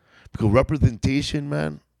 Because representation,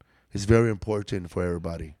 man, is very important for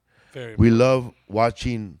everybody. Very We important. love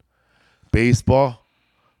watching baseball,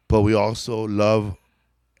 but we also love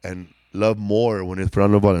more when it's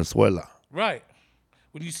Fernando Valenzuela. Right.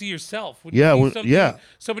 When you see yourself. When Yeah, you see yeah.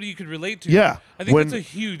 somebody you could relate to. Yeah. I think that's a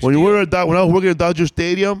huge when deal. when I was working at Dodger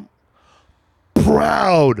Stadium,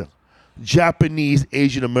 proud Japanese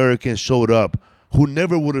Asian Americans showed up who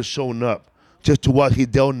never would have shown up just to watch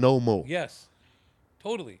Hideo Nomo. Yes.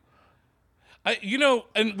 Totally.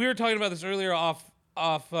 And we were talking about this earlier off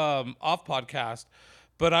podcast,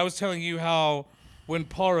 but I was telling you how when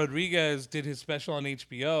Paul Rodriguez did his special on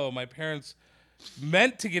HBO, my parents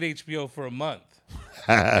meant to get HBO for a month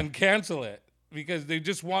and cancel it because we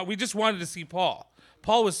just wanted to see Paul.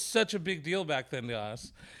 Paul was such a big deal back then to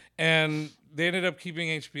us, and they ended up keeping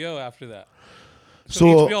HBO after that. So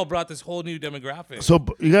HBO brought this whole new demographic. So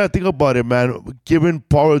you gotta think about it, man. Giving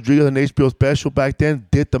Paul Rodriguez an HBO special back then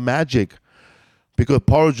did the magic. Because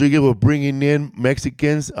Paul Rodriguez was bringing in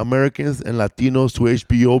Mexicans, Americans, and Latinos to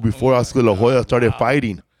HBO before Oscar La Hoya started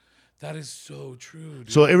fighting. That is so true,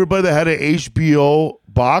 dude. So everybody that had an HBO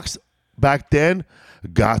box back then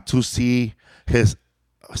got to see his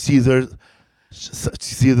Cesar,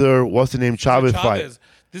 what's the name, Chavez fight.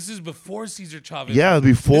 This is before Cesar Chavez. Yeah,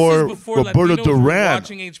 before Roberto Latinos were Duran.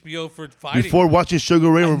 watching HBO for fighting. Before watching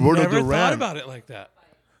Sugar Ray and Roberto Never Duran. thought about it like that.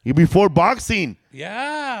 Before boxing.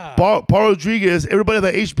 Yeah. Paul Rodriguez, everybody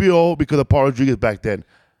had HBO because of Paul Rodriguez back then.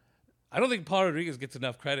 I don't think Paul Rodriguez gets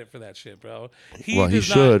enough credit for that shit, bro. He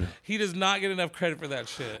should. He does not get enough credit for that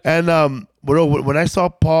shit. And bro, when I saw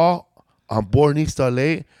Paul on Born East LA,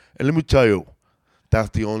 and let me tell you, that's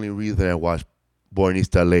the only reason I watched Born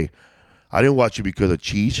East LA. I didn't watch it because of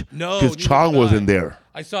Cheech. No, because Chong was in there.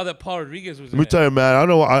 I saw that Paul Rodriguez was in Let me tell you, man, I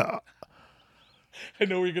know. I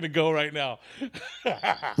know where you're gonna go right now.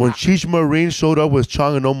 When Cheech Marine showed up with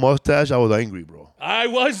Chong and no mustache, I was angry, bro. I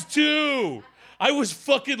was too. I was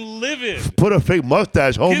fucking livid. Put a fake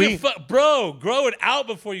mustache, homie. Bro, grow it out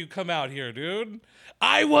before you come out here, dude.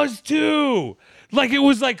 I was too. Like it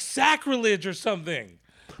was like sacrilege or something.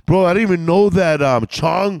 Bro, I didn't even know that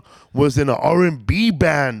Chong was in an R&B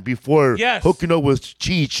band before hooking up with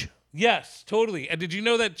Cheech. Yes, totally. And did you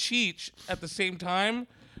know that Cheech, at the same time,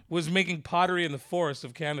 was making pottery in the forests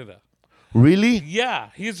of Canada? Really? Yeah.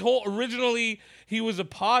 Originally, he was a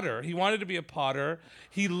potter. He wanted to be a potter.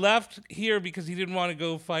 He left here because he didn't want to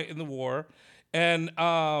go fight in the war. And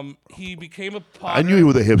he became a potter. I knew he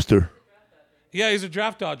was a hipster. Yeah, he's a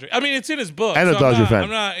draft dodger. I mean, it's in his book. And a Dodger fan. I'm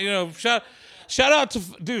not, shout out to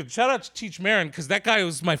Cheech Marin, because that guy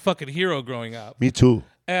was my fucking hero growing up. Me too.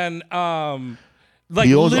 And Like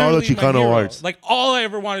he owns all the literally my Chicano hero. arts. Like all I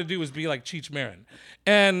ever wanted to do was be like Cheech Marin.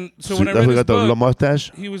 And so So when I that's read why he this got the book,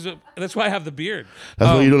 mustache. he was that's why I have the beard. That's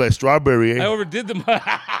why you look like strawberry. I Eh? overdid the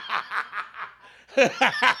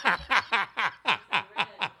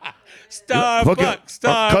Starbucks.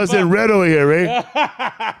 Cousin Red over here, eh?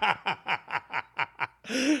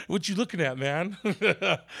 What you looking at, man?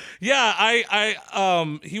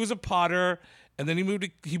 Yeah, he was a potter, and then he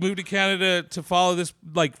moved to Canada to follow this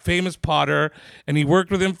like famous potter, and he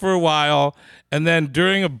worked with him for a while, and then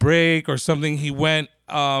during a break or something, he went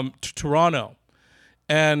to Toronto,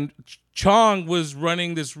 and Chong was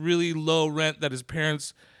running this really low rent that his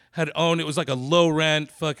parents had owned. It was like a low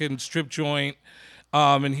rent fucking strip joint.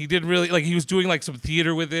 And he did really like he was doing like some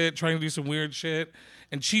theater with it, trying to do some weird shit.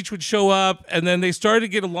 And Cheech would show up, and then they started to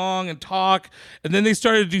get along and talk, and then they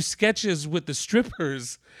started to do sketches with the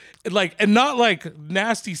strippers, and not like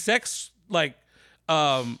nasty sex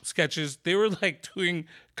sketches. They were like doing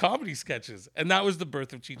comedy sketches, and that was the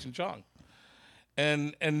birth of Cheech and Chong.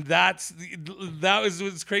 And that was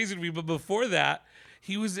what's crazy to me. But before that,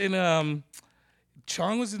 he was in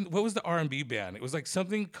Chong was in what was the R&B band? It was like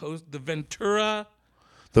something the Ventura.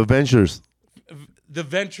 The Ventures. The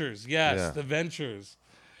Ventures, yes, Yeah. the Ventures.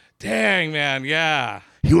 Dang, man, yeah.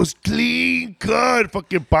 He was clean cut,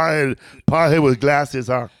 fucking pothead with glasses,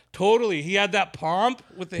 huh? Totally. He had that pomp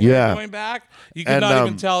with the hair going back. You could not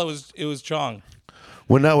even tell it was Chong.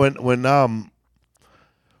 When I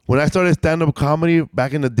started stand-up comedy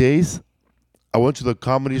back in the days, I went to the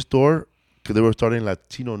Comedy Store because they were starting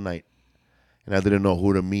Latino night, and I didn't know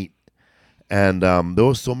who to meet. And there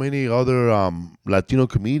was so many other Latino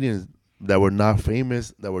comedians that were not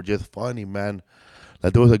famous, that were just funny, man.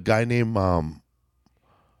 Like there was a guy named, oh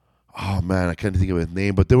man, I can't think of his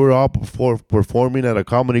name, but they were all performing at a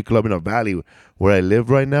comedy club in the Valley where I live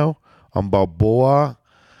right now, on Balboa,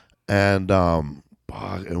 and I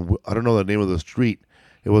don't know the name of the street.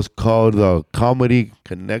 It was called the Comedy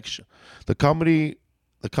Connection. The Comedy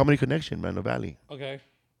Connection, man, the Valley. Okay.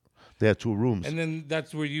 They had 2 rooms. And then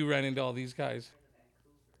that's where you ran into all these guys.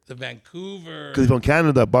 The Vancouver. Because he's from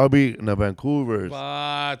Canada, Bobby and the Vancouvers.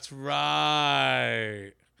 That's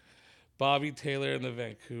right. Bobby Taylor and the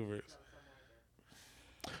Vancouvers.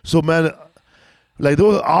 So, man, like there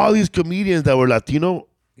was all these comedians that were Latino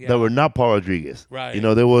that were not Paul Rodriguez. Right. You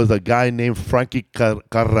know, there was a guy named Frankie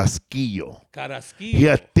Carrasquillo. He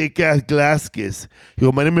had thick-ass glasses. He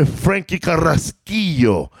goes, my name is Frankie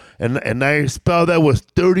Carrasquillo. And I spelled that with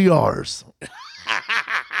 30 R's.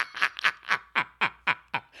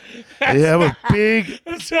 And he have a big...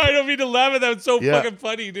 I'm sorry, I don't mean to laugh at that. It's so fucking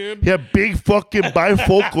funny, dude. He had big fucking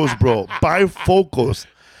bifocals, bro. Bifocals.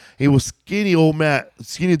 He was skinny, old man,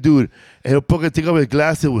 skinny dude. And he'll fucking take off his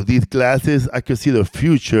glasses. With these glasses, I can see the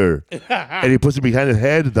future. And he puts it behind his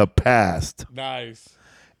head, the past. Nice.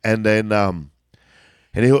 And then and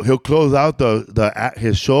he'll close out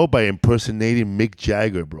his show by impersonating Mick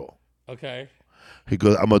Jagger, bro. Okay. He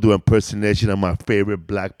goes, I'm going to do impersonation of my favorite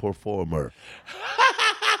black performer.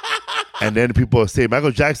 And then people say,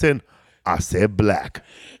 Michael Jackson, I said black.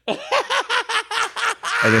 And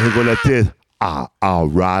then he'll go like this. All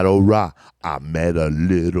right. I met a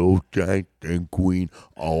little Yankee queen.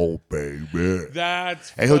 Oh, baby.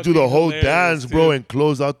 That's And he'll do the whole dance, dude. bro, and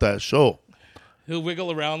close out that show. He'll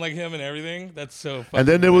wiggle around like him and everything. That's so funny. And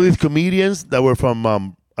then there were these comedians that were from,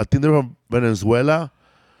 I think they were from Venezuela.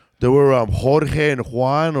 They were Jorge and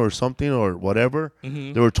Juan or something or whatever.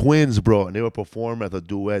 Mm-hmm. They were twins, bro, and they would perform as a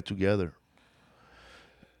duet together.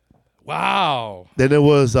 Wow. Then there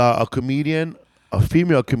was a comedian, a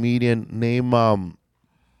female comedian named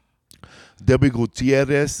Debbie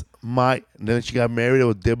Gutierrez. And then she got married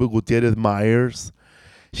with Debbie Gutierrez Myers.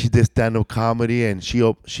 She did stand-up comedy, and she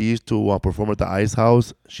used to perform at the Ice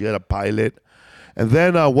House. She had a pilot. And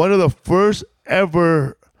then one of the first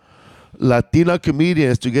ever Latina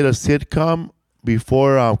comedians to get a sitcom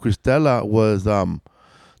before Cristela was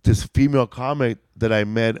this female comic that I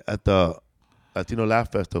met at the Latino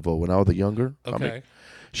Laugh Festival when I was a younger comic.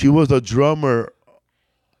 She was the drummer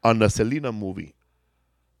on the Selena movie.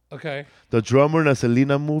 Okay. The drummer in the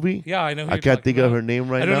Selena movie. Yeah, I know who I can't think of her name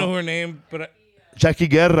right now. I don't know her name, but... Jackie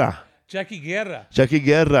Guerra. Jackie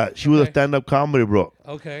Guerra. She was a stand-up comedy, bro.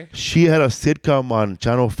 Okay. She had a sitcom on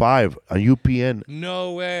Channel 5 on UPN.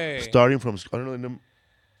 No way. Starting from, I don't know.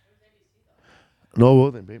 No,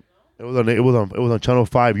 it wasn't, babe. It was on Channel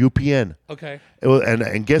 5 UPN. Okay. It was,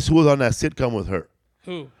 and guess who was on that sitcom with her?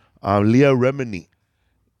 Who? Leah Remini.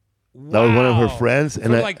 Wow. That was one of her friends.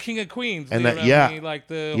 From like King of Queens. And Remini, like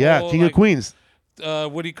the whole, King of Queens.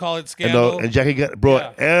 What do you call it? Scandal. And Jackie,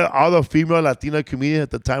 bro, all the female Latina comedians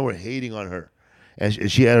at the time were hating on her. and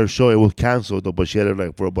she had her show. It was canceled though, but she had it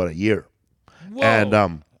like for about a year. Whoa.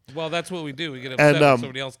 And well, that's what we do. We get upset when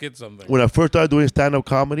somebody else gets something. when I first started doing stand-up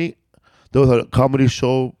comedy, there was a comedy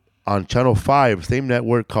show on Channel 5, same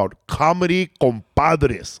network, called Comedy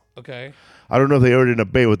Compadres. Okay. I don't know if they aired it in the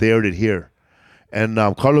Bay, but they aired it here. And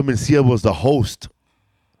Carlos Mencia was the host.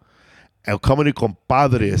 And Comedy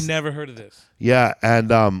Compadres. Never heard of this. Yeah, and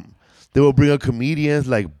they will bring up comedians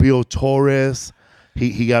like Bill Torres.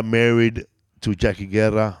 He got married to Jackie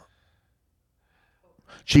Guerra.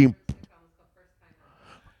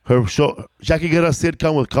 Her show, Jackie Guerra's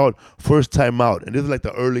sitcom was called First Time Out, and this is like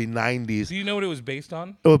the early 90s. Do you know what it was based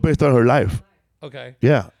on? It was based on her life. Okay.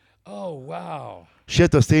 Yeah. Oh, wow. She had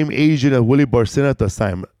the same agent as Willie Barcena at the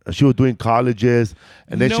time. She was doing colleges,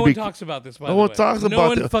 and then no she one talks about this. By no the one way. talks no about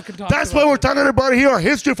one it. fucking talks. That's about why we're this. talking about it here on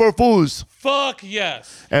History for Fools. Fuck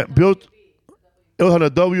yes. And built. It was on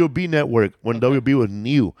the WB network when WB was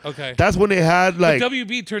new. Okay. That's when they had like. But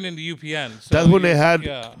WB turned into UPN. So That's when they had.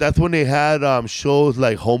 Yeah. That's when they had shows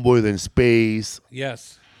like Homeboys in Space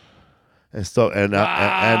Yes. and stuff, and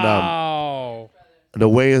Wow. the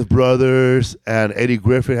Wayans brothers and Eddie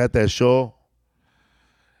Griffin had that show.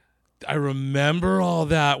 I remember all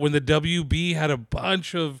that when the WB had a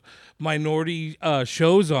bunch of minority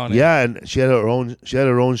shows on it. Yeah, and she had her own. She had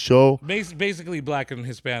her own show. Basically black and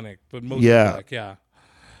Hispanic, but mostly Yeah. black. Yeah.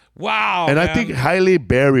 Wow. And man. I think Halle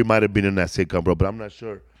Berry might have been in that sitcom, bro, but I'm not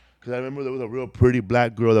sure. Because I remember there was a real pretty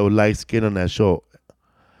black girl that was light skin on that show.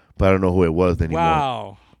 But I don't know who it was anymore.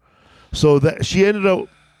 Wow. So that she ended up,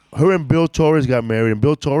 her and Bill Torres got married. And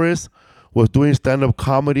Bill Torres was doing stand-up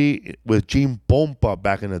comedy with Gene Pompa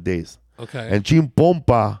back in the days. Okay. And Gene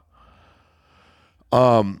Pompa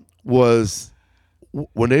was,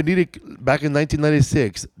 when they needed, back in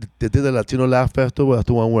 1996, they did the Latino Laugh Festival. That's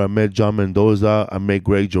the one where I met John Mendoza, I met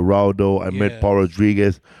Greg Giraldo, I met Paul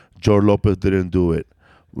Rodriguez. Joe Lopez didn't do it,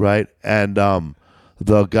 right? And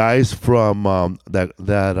the guys from that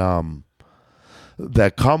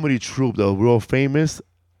comedy troupe that was real famous,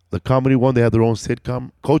 the comedy one, they had their own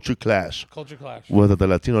sitcom, Culture Clash. Culture Clash. Was at the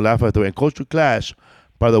Latino Laugh Festival. And Culture Clash,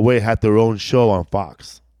 by the way, had their own show on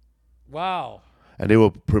Fox. Wow. And they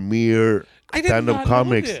would premiere I did stand-up not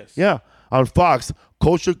comics. know this. Yeah, on Fox.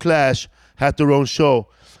 Culture Clash had their own show.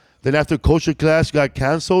 Then after Culture Clash got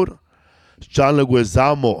canceled, John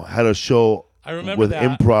Leguizamo had a show I remember with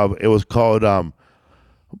that. improv. It was called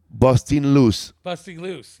Busting Loose. Busting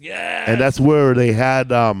Loose. Yeah. And that's where they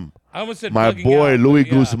had I almost said my bugging boy out, Louis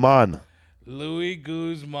but yeah. Guzman. Louis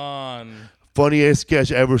Guzman. Funniest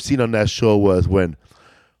sketch I ever seen on that show was when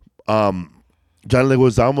John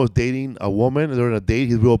Leguizamo was dating a woman. They're on a date.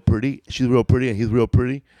 He's real pretty. She's real pretty, and he's real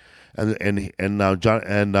pretty. And now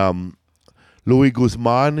Louis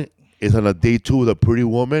Guzman is on a date too with a pretty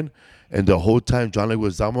woman, and the whole time John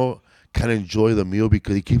Leguizamo can't enjoy the meal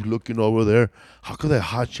because he keeps looking over there. How could that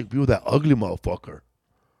hot chick be with that ugly motherfucker?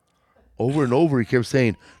 Over and over, he kept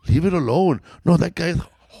saying, "Leave it alone." No, that guy's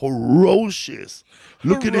ferocious.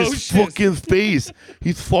 Look at his fucking face.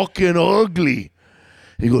 He's fucking ugly.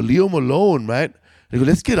 And you go, leave him alone, man. They go,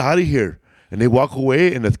 let's get out of here. And they walk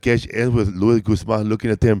away, and the sketch ends with Louis Guzman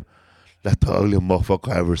looking at them. That's the ugliest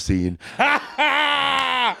motherfucker I ever seen.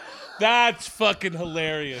 That's fucking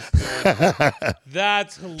hilarious, dude.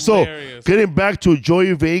 That's hilarious. So, getting back to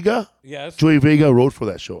Joey Vega. Yes. Joey Vega wrote for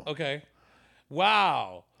that show. Okay.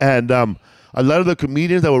 Wow. And a lot of the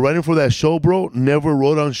comedians that were writing for that show, bro, never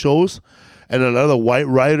wrote on shows. And a lot of the white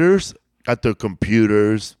writers at their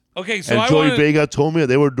computers. Okay, so and Joey Vega told me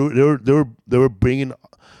they were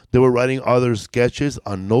writing other sketches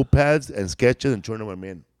on notepads and sketches and turning them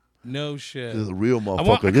in. No shit. This is a real I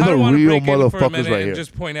motherfucker. These are real motherfuckers right here. And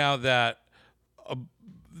just point out that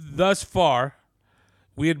thus far,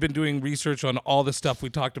 we had been doing research on all the stuff we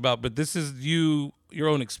talked about, but this is your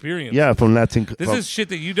own experience. Yeah, from Latin. This is shit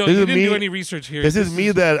that you don't. You didn't do any research here. This is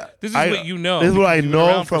what you know. This is what I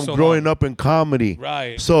know from growing up in comedy.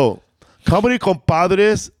 Right. So, Comedy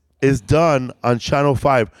Compadres is done on Channel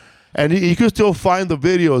 5, and you can still find the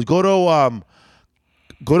videos. Go to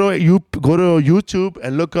YouTube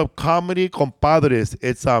and look up Comedy Compadres.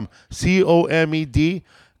 It's COMED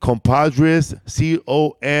Compadres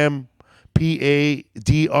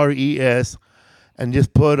COMPADRES, and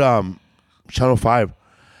just put Channel 5.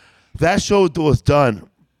 That show was done.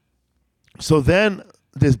 So then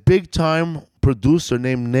this big time producer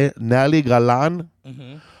named Nelly Galan,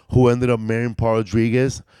 who ended up marrying Paul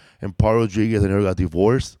Rodriguez, and Paul Rodriguez and her got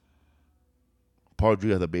divorced. Paul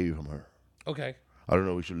Rodriguez had a baby from her. Okay. I don't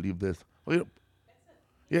know. We should leave this. Yeah,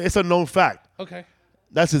 it's a known fact. Okay.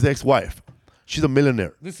 That's his ex-wife. She's a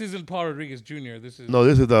millionaire. This isn't Paul Rodriguez Jr. This is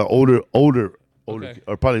the older. older Okay.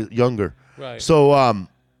 or probably younger. Right. So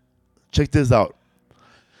check this out.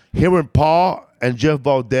 Here in Paul and Jeff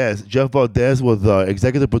Valdez. Jeff Valdez was the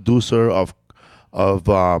executive producer of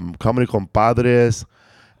Comedy Compadres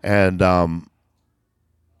and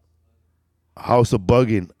House of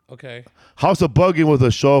Bugging. Okay. House of Bugging was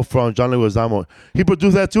a show from John Leguizamo. He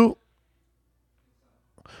produced that too?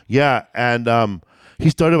 Yeah, and he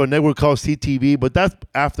started a network called CTV, but that's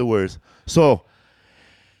afterwards. So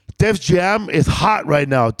Def Jam is hot right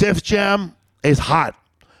now. Def Jam is hot.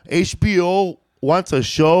 HBO wants a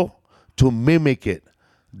show to mimic it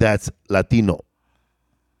that's Latino.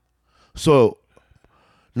 So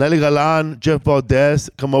Nelly Galan, Jeff Valdez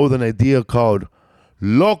come up with an idea called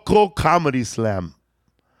Local Comedy Slam,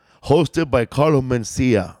 hosted by Carlos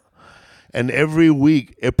Mencia. And every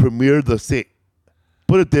week it premiered the same.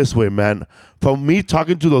 Put it this way, man. From me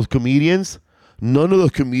talking to those comedians, none of the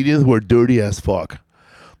comedians were dirty as fuck.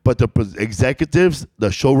 But the executives, the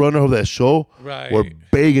showrunner of that show, were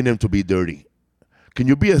begging them to be dirty. Can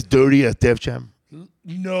you be as dirty as Def Jam?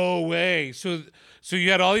 No way. So you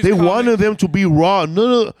had all these. They wanted them to be raw.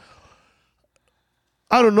 No.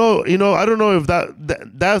 I don't know. I don't know if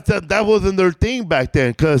that wasn't their thing back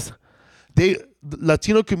then, because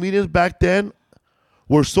Latino comedians back then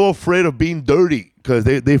were so afraid of being dirty because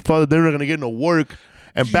they thought that they were not gonna get no work.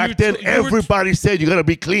 And back then, everybody said, you got to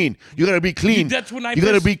be clean. You got to be clean. That's when you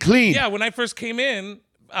got to be clean. Yeah, when I first came in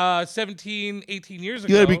 17, 18 years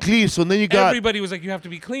ago. You got to be clean. So then you got... Everybody was like, you have to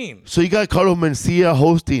be clean. So you got Carlos Mencia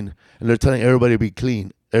hosting, and they're telling everybody to be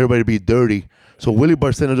clean. Everybody to be dirty. So Willie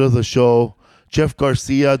Barcena does the show. Jeff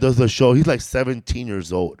Garcia does the show. He's like 17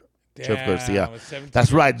 years old. Damn, Jeff Garcia.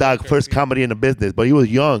 That's right, dog. First comedy in the business. But he was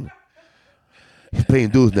young. He's paying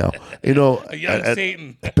dues now. A young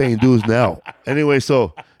Satan. Paying dues now. Anyway,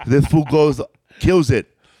 so this fool kills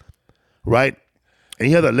it, right? And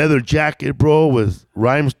he had a leather jacket, bro, with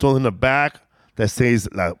rhinestone in the back that says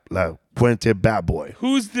La Puente Bad Boy.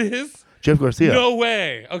 Who's this? Jeff Garcia. No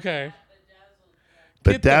way. Okay.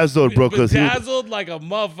 Bedazzled, bro. Bedazzled like a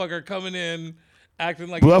motherfucker coming in, acting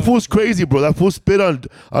like... Bro, that fool's crazy, bro. That fool spit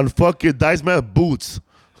on fucking Dice Man's boots.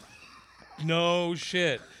 No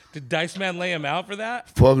shit. Did Dice Man lay him out for that?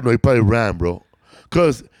 Fuck no, he probably ran, bro.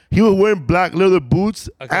 Because he was wearing black leather boots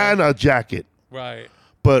and a jacket. Right.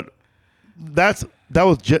 But that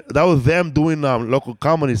was them doing Local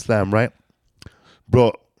Comedy Slam, right?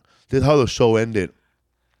 Bro, this is how the show ended.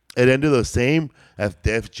 It ended the same as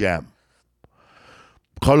Def Jam.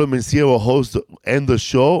 Carlos Mencia will end the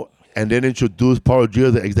show and then introduce Paulo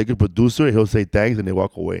Gio, the executive producer. He'll say thanks and they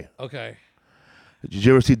walk away. Okay. Did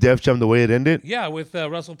you ever see Def Jam the way it ended? Yeah, with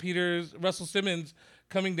Russell Simmons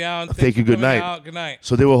coming down. Thank you, good night. Out, good night.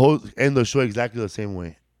 So they will end the show exactly the same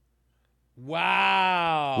way.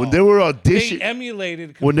 Wow. When they were auditioning, they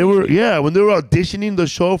emulated when they were auditioning the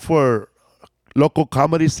show for Local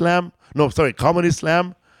Comedy Slam. No, sorry, Comedy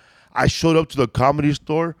Slam. I showed up to the Comedy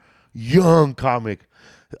Store, young comic.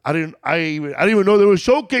 I didn't even know they were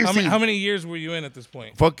showcasing. How many years were you in at this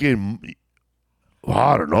point? Fucking,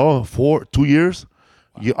 I don't know, 2 years.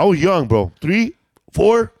 Wow. I was young, bro. 3,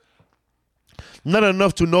 4. Not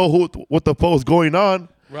enough to know what the fuck was going on.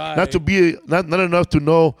 Right. Not enough to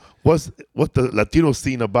know what the Latino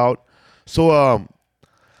scene about. So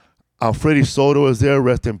Freddie Soto was there,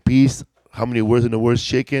 rest in peace. How many words in the words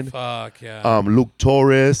shaken? Fuck yeah. Luke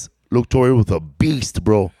Torres was a beast,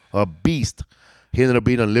 bro. A beast. He ended up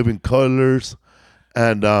being on Living Colors.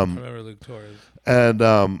 And I remember Luke Torres.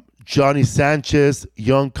 And Johnny Sanchez,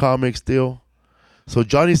 young comic still. So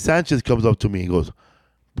Johnny Sanchez comes up to me. He goes,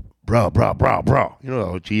 bro. You know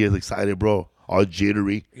how he is excited, bro. All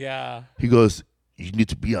jittery. Yeah. He goes, you need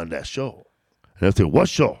to be on that show. And I said, what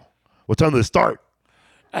show? What time does it start?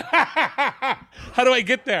 How do I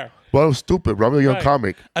get there? Well, I'm stupid, bro. I'm a young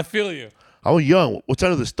comic. I feel you. I was young. What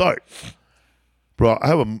time does it start? Bro,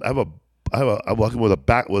 I'm walking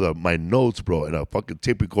with my notes, bro, and a fucking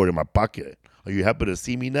tape recorder in my pocket. Are you happy to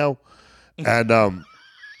see me now? And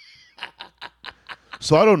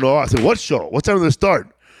so I don't know. I said, what show? What time does it start?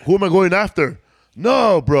 Who am I going after?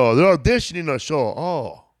 No, bro, they're auditioning a show.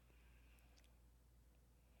 Oh.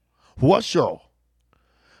 What show?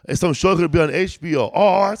 It's some show going to be on HBO.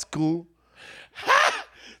 Oh, that's cool.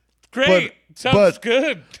 Great. Sounds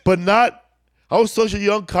good. But not, I was such a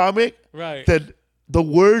young comic that the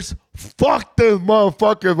words, fuck this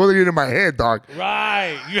motherfucker, wasn't in my head, dog.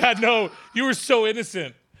 Right. You were so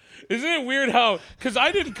innocent. Isn't it weird how, because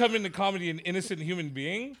I didn't come into comedy an innocent human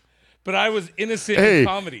being, but I was innocent in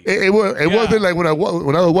comedy. It wasn't like when I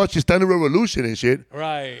was watching Stand Up Revolution and shit.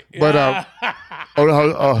 Right. But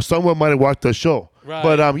or someone might have watched the show. Right.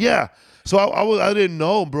 But yeah. So I didn't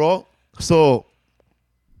know, bro. So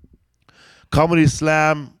Comedy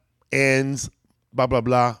Slam ends, blah, blah,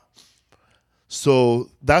 blah. So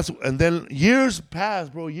and then years pass,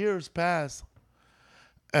 bro, years pass.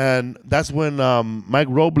 And that's when Mike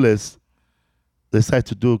Robles decided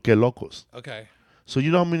to do Que Locos. Okay. So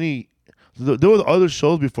you know how many, there were other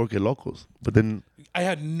shows before Que Locos, but then. I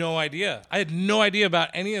had no idea. I had no idea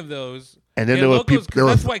about any of those. And then there were people.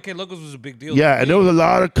 That's why Que Locos was a big deal. Yeah, and there was a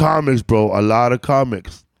lot of comics, bro. A lot of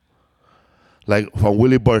comics. Like from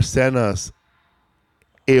Willie Barcena's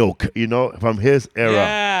ilk, you know, from his era.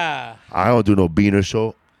 Yeah. I don't do no Beaner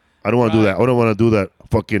show. I don't want to do that. I don't want to do that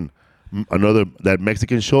fucking that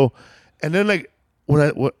Mexican show. And then like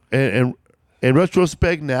in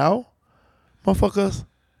retrospect now, motherfuckers,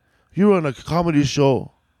 you were on a comedy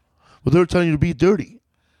show, but they're telling you to be dirty.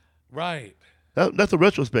 Right. That's a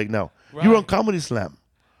retrospect now. Right. You were on Comedy Slam.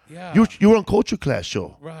 Yeah. You were on Culture Class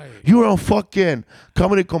show. Right. You were on fucking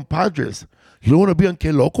Comedy Compadres. You don't want to be on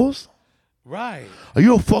Que Locos? Right. Are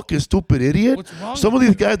you a fucking stupid idiot? What's wrong Some of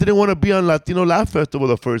these guys didn't want to be on Latino Laugh Festival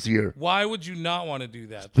the first year. Why would you not want to do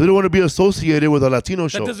that? They don't want to be associated with a Latino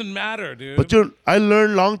show. That doesn't matter, dude. But I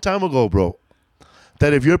learned a long time ago, bro,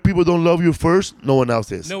 that if your people don't love you first, no one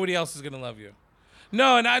else is. Nobody else is going to love you.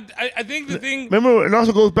 No, and I think the thing. Remember, it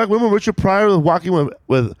also goes back. Remember Richard Pryor was walking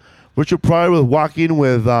with Richard Pryor was walking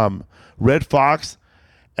with Red Fox,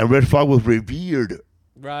 and Red Fox was revered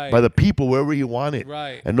by the people wherever he wanted.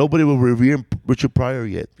 Right. And nobody was revering Richard Pryor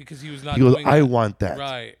yet. Because he was not. He goes, doing I that. want that.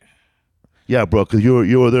 Right. Yeah, bro, because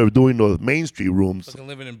you were there doing those Main Street rooms. Fucking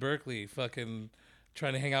living in Berkeley, fucking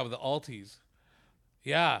trying to hang out with the alties.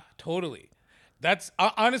 Yeah, totally. That's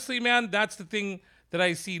honestly, man. That's the thing that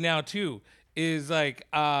I see now too. Is like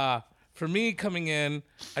for me coming in,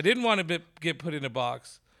 I didn't want to get put in a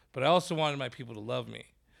box, but I also wanted my people to love me,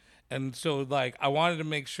 and so like I wanted to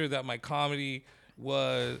make sure that my comedy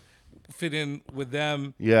was fit in with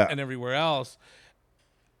them, and everywhere else.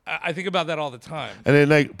 I think about that all the time. And then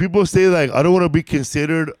like people say like I don't want to be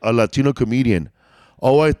considered a Latino comedian.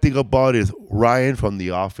 All I think about is Ryan from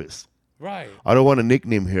The Office. Right. I don't want a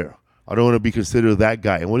nickname here. I don't want to be considered that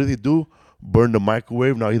guy. And what did he do? Burn the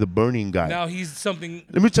microwave. Now he's a burning guy. Now he's something.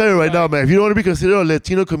 Let me tell you right now, man. If you don't want to be considered a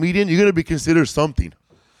Latino comedian, you're gonna be considered something.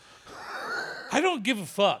 I don't give a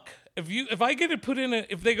fuck. If I get to put in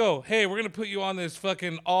if they go, hey, we're gonna put you on this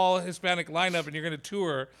fucking all Hispanic lineup and you're gonna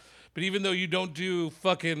tour, but even though you don't do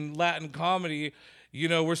fucking Latin comedy, you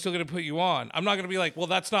know, we're still gonna put you on. I'm not gonna be like, well,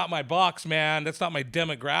 that's not my box, man. That's not my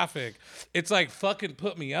demographic. It's like fucking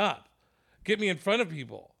put me up, get me in front of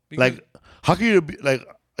people. Like, how can you be like?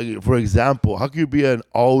 For example, how can you be an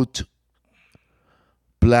alt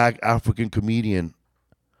black African comedian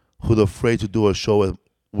who's afraid to do a show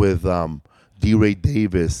with D. Ray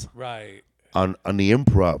Davis right on the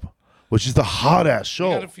Improv, which is a hot ass show.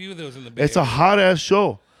 We got a few of those in the Bay It's a hot ass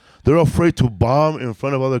show. They're afraid to bomb in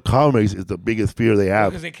front of other comics. Is the biggest fear they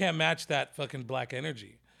have because they can't match that fucking black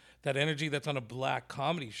energy, that energy that's on a black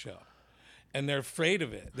comedy show. And they're afraid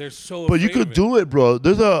of it. They're so But afraid you could do it, bro.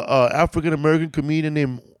 There's a African-American comedian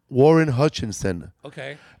named Warren Hutchinson.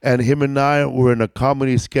 Okay. And him and I were in a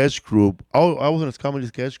comedy sketch group. I was in a comedy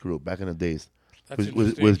sketch group back in the days. That's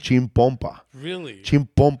with Jim Pompa. Really? Jim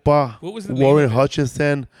Pompa, what was the Warren name of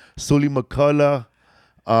Hutchinson, Sully McCullough,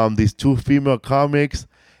 these two female comics.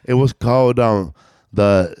 It was called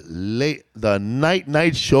the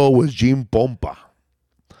Night Show with Jim Pompa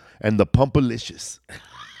and the Pumpalicious.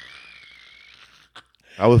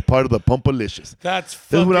 I was part of the Pumpalicious. This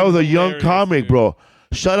is when I was a young comic, bro.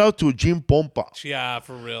 Shout out to Jim Pompa. Yeah,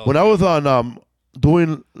 for real. When I was on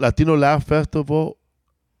doing Latino Laugh Festival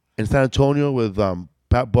in San Antonio with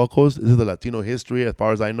Pat Buckles, this is the Latino history as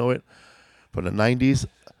far as I know it, from the 90s.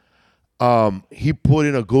 He put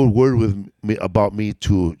in a good word with me about me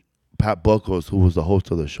to Pat Buckles, who was the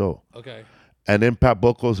host of the show. Okay. And then Pat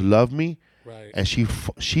Buckles loved me, right? And she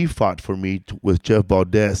fought for me with Jeff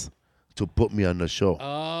Valdez to put me on the show.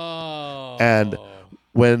 Oh. And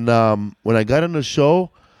when I got on the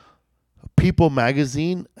show, People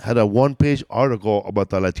Magazine had a one-page article about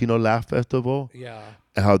the Latino Laugh Festival. Yeah.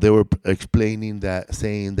 And how they were explaining that,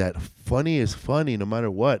 saying that funny is funny no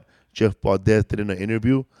matter what. Jeff Valdez did in an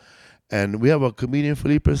interview. And we have a comedian,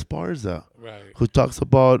 Felipe Esparza, right, who talks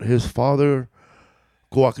about his father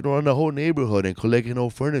walking around the whole neighborhood and collecting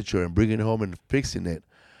old furniture and bringing it home and fixing it.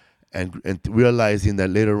 And realizing that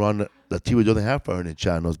later on the TV doesn't have furniture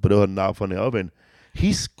channels, but it was not from the oven.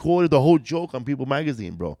 He quoted the whole joke on People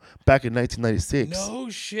Magazine, bro, back in 1996. No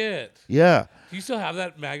shit. Yeah. Do you still have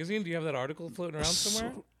that magazine? Do you have that article floating around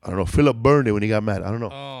somewhere? I don't know. Philip burned it when he got mad. I don't know.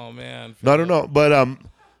 Oh man. No, I don't know.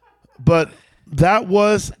 But that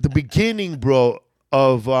was the beginning, bro,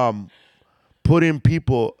 of putting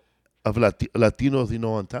people of Latinos,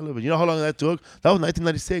 on television. You know how long that took? That was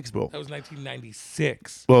 1996, bro. That was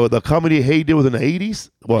 1996. Well, the comedy heyday was in the 80s.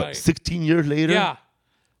 What, Right. 16 years later? Yeah.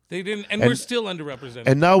 They didn't, and we're still underrepresented.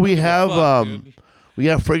 And now we have dude. we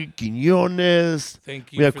have Frankie Quinones.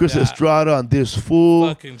 Thank you. We have for Chris that. Estrada on This Fool.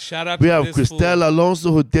 Fucking shout out We to have this Cristel fool.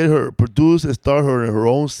 Alonso, who produced and starred her in her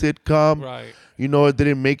own sitcom. Right. It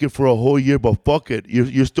didn't make it for a whole year, but fuck it.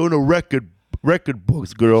 You're still in a record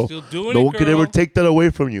books, girl. Still doing No it, one can ever girl. take that away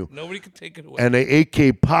from you. Nobody can take it away. And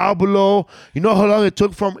A.K. Pablo. You know how long it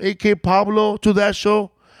took from A.K. Pablo to that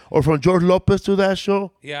show? Or from George Lopez to that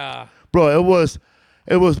show? Yeah. Bro,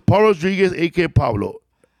 it was Paul Rodriguez, A.K. Pablo.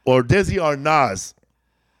 Or Desi Arnaz.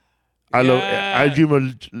 I Dream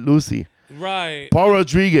of Lucy. Right. Paul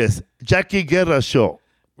Rodriguez, Jackie Guerra show.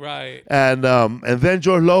 Right. And then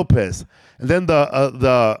George Lopez. And then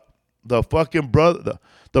the fucking brother,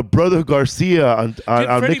 the brother Garcia on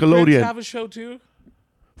Freddie Nickelodeon. Prinze have a show too?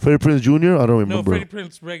 Freddie Prinze Jr.? I don't remember. No, Freddie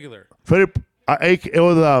Prinze regular. It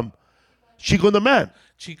was Chico and the Man.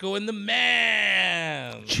 Chico and the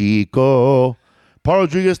Man. Chico. Paul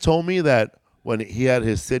Rodriguez told me that when he had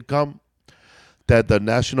his sitcom, that the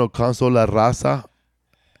National Council La Raza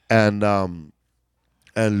and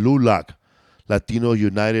LULAC, Latino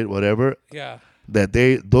United, whatever, Yeah. that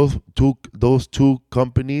those two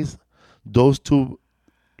companies, those two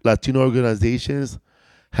Latino organizations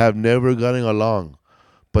have never gotten along,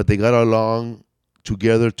 but they got along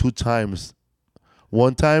together 2 times.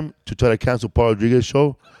 One time to try to cancel Paul Rodriguez's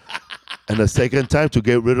show, and the second time to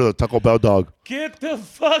get rid of the Taco Bell dog. Get the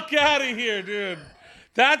fuck out of here, dude.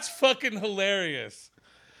 That's fucking hilarious.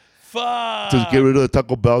 Fuck. To get rid of the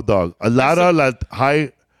Taco Bell dog. A lot of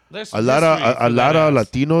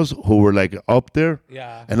Latinos who were like up there,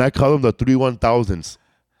 Yeah. and I call them the 3-1000s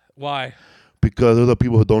Why? because they're the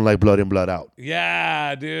people who don't like blood in, blood out.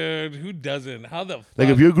 Yeah, dude. Who doesn't? How the fuck? Like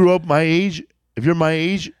if you grew up my age, if you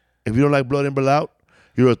don't like blood in, blood out,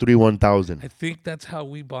 you're a 3-1000. I think that's how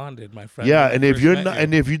we bonded, my friend. Yeah, when I and if first you're met not, you.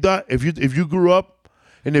 and if you grew up,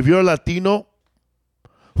 and if you're a Latino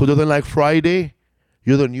who doesn't like Friday,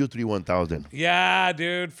 you're the new 3-1000. Yeah,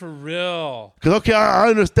 dude, for real. Because okay, I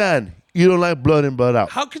understand you don't like blood in, blood out,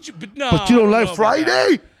 How could you? But no. but you I don't know like about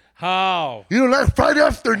Friday. that. How? You don't like Friday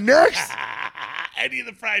after next, Any of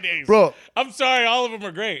the Fridays, bro. I'm sorry, all of them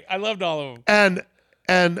are great. I loved all of them.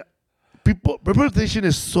 And people representation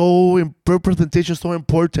is so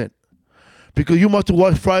important because you must have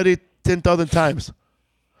watched Friday 10,000 times,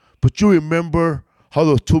 but you remember how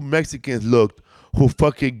those 2 Mexicans looked who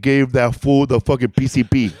fucking gave that fool the fucking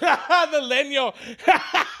PCP. The leño.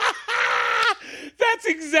 That's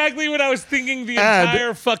exactly what I was thinking the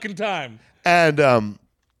entire fucking time. And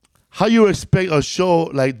how you expect a show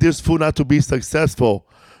like This Fool not to be successful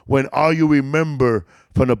when all you remember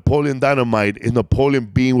from Napoleon Dynamite is Napoleon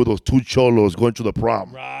being with those 2 cholos going to the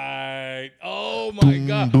prom. Right. Oh my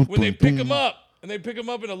God. When they pick him up, and they pick him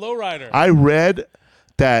up in a lowrider. I read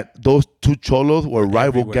that those 2 cholos were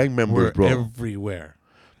rival gang members, bro. Everywhere.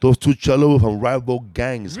 Those 2 cholos were from rival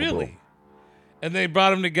gangs, Really? bro. And they brought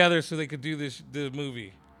them together so they could do the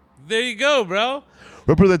movie. There you go, bro.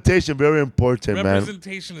 Representation, very important, man.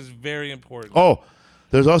 Representation is very important. Oh,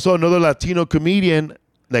 there's also another Latino comedian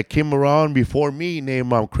that came around before me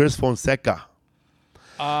named Chris Fonseca.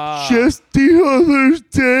 Just the other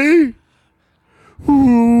day.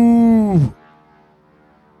 Ooh.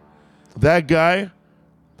 That guy,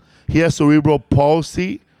 he has cerebral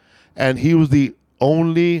palsy, and he was the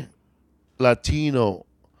only Latino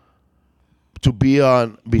to be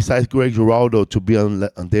on, besides Greg Giraldo, to be on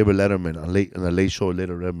David Letterman, on the Late Show with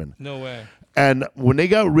David Letterman. No way. And when they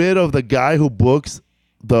got rid of the guy who books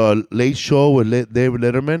the Late Show with David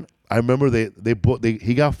Letterman, I remember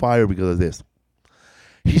he got fired because of this.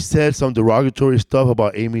 He said some derogatory stuff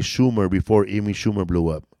about Amy Schumer before Amy Schumer blew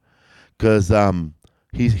up, because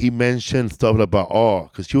he mentioned stuff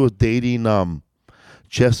about because she was dating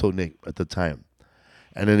Cheselnik at the time.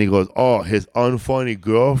 And then he goes, his unfunny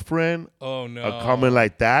girlfriend. Oh, no. A comment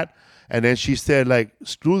like that. And then she said, like,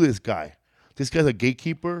 screw this guy. This guy's a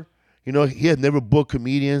gatekeeper. He has never booked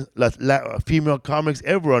comedians, female comics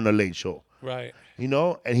ever on the Late Show. Right.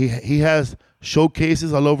 And he has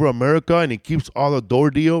showcases all over America, and he keeps all the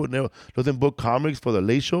door deal and doesn't book comics for the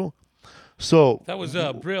Late Show. So that was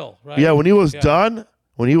Brill, right? Yeah, when he was done,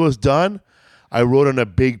 I wrote on a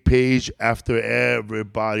big page after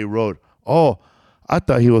everybody wrote, I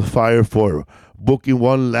thought he was fired for booking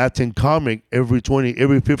one Latin comic every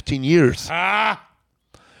 15 years. And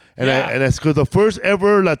that's because the first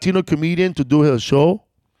ever Latino comedian to do his show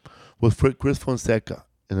was Chris Fonseca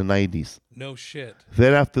in the 90s. No shit.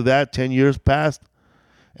 Then after that, 10 years passed,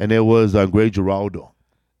 and it was Greg Giraldo.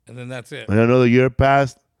 And then that's it. And another year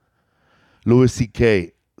passed. Louis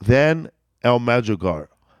C.K. Then El Madrigal.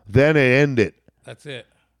 Then it ended. That's it.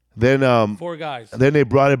 Then 4 guys. Then they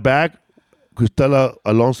brought it back. Cristela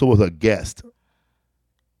Alonso was a guest.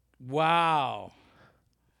 Wow.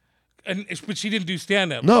 But she didn't do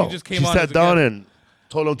stand-up. No, she just came she on. sat down and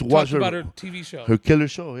told them to watch about her TV show. Her killer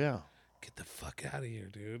show, yeah. Get the fuck out of here,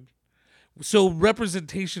 dude. So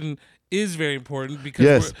representation is very important because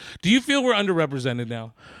Yes. do you feel we're underrepresented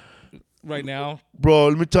now? Right now? Bro,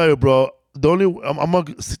 let me tell you, bro. The only I'm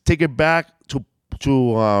gonna take it back to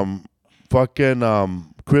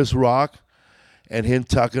fucking Chris Rock and him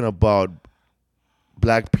talking about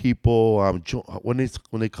black people when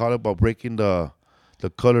they call it about breaking the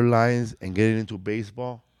color lines and getting into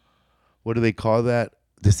baseball. What do they call that?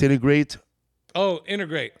 Disintegrate? Oh,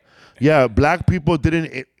 integrate. Yeah, black people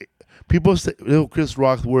didn't. People say, Chris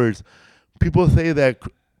Rock's words. People say that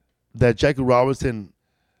Jackie Robinson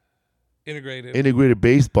integrated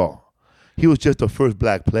baseball. He was just the first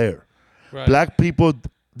black player. Right. Black people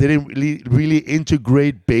didn't really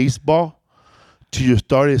integrate baseball till you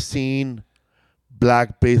started seeing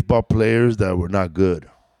black baseball players that were not good.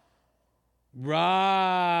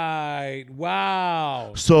 Right.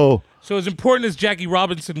 Wow. So as important as Jackie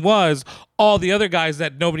Robinson was, all the other guys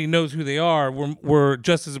that nobody knows who they are were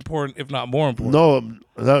just as important, if not more important.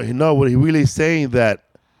 No. What he really is saying that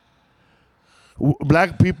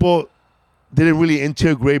black people didn't really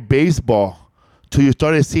integrate baseball till you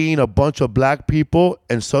started seeing a bunch of black people,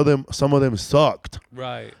 and some of them sucked.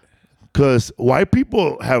 Right. Because white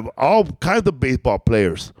people have all kinds of baseball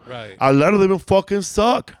players. Right. A lot of them fucking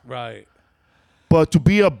suck. Right. But to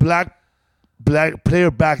be a black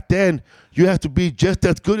player back then, you have to be just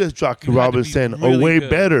as good as Jackie Robinson really or way good.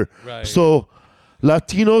 better. Right. So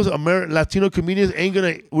Latino comedians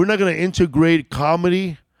we're not gonna integrate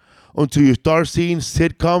comedy until you start seeing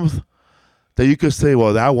sitcoms that you could say,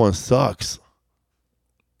 well, that one sucks.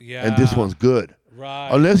 Yeah. And this one's good. Right.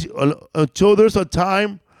 Until there's a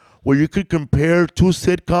time where you could compare 2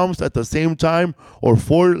 sitcoms at the same time or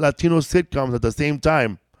 4 Latino sitcoms at the same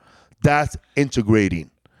time, that's integrating.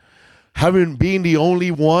 Being the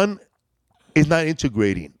only one is not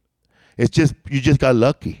integrating. It's just, you just got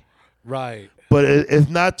lucky. Right. But it's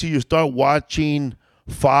not till you start watching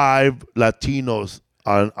 5 Latinos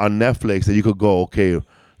on Netflix that you could go, okay,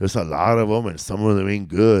 there's a lot of them and some of them ain't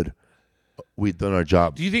good. We've done our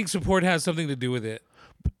job. Do you think support has something to do with it?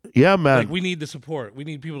 Yeah, man. Like, we need the support. We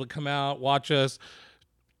need people to come out, watch us,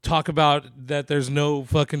 talk about that there's no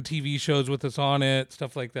fucking TV shows with us on it,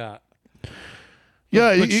 stuff like that.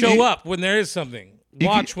 Yeah, but show up when there is something.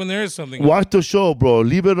 Watch when there is something. Watch the show, bro.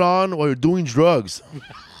 Leave it on while you're doing drugs.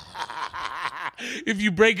 If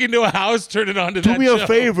you break into a house, turn it on to Do me a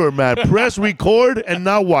favor, man. Press record and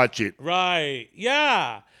not watch it. Right.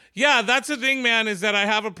 Yeah. Yeah, that's the thing, man, is that I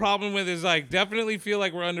have a problem with is like definitely feel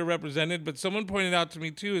like we're underrepresented, but someone pointed out to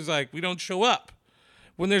me too is like we don't show up.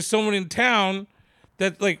 When there's someone in town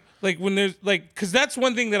that like when there's like, because that's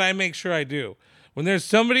one thing that I make sure I do. When there's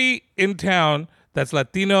somebody in town that's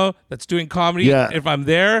Latino, that's doing comedy, if I'm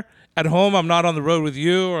there at home, I'm not on the road with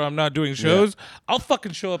you or I'm not doing shows, I'll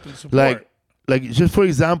fucking show up and support. Like just for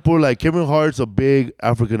example, like Kevin Hart's a big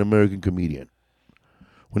African-American comedian.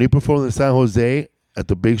 When he performed in San Jose at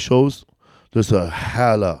the big shows, there's a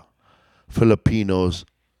hella Filipinos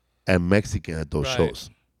and Mexican at those shows.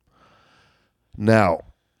 Now,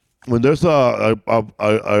 when there's a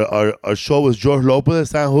show with George Lopez at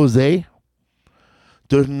San Jose,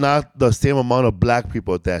 there's not the same amount of black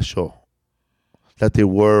people at that show that they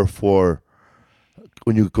were for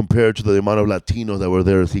when you compare it to the amount of Latinos that were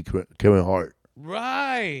there to see Kevin Hart.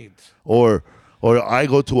 Right. Or I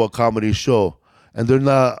go to a comedy show and there's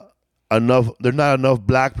not enough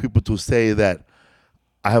black people to say that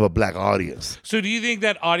I have a black audience. So do you think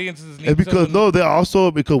that audiences need because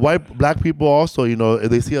black people also, you know, if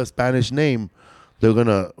they see a Spanish name, they're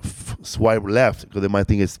gonna swipe left because they might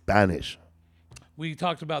think it's Spanish. We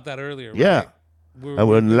talked about that earlier. Yeah.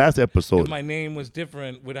 Right? In the last episode. If my name was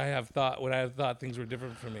different, would I have thought things were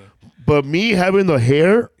different for me? But me having the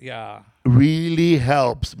hair really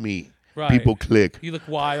helps me. Right. People click. You look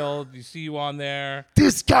wild. You see you on there.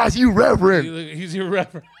 This guy's irreverent. He's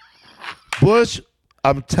irreverent. Butch,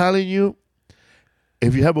 I'm telling you,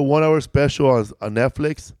 if you have a 1-hour special on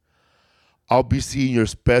Netflix, I'll be seeing your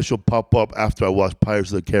special pop up after I watch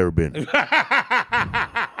Pirates of the Caribbean.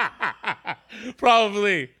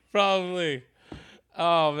 Probably.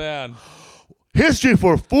 Oh, man. History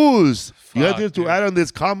for fools. You have to add on this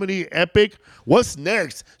comedy epic. What's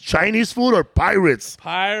next? Chinese food or pirates?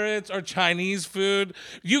 Pirates or Chinese food?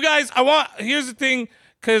 You guys, here's the thing,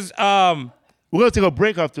 because We're gonna take a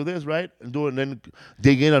break after this, right? And then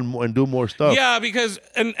dig in and do more stuff. Yeah, because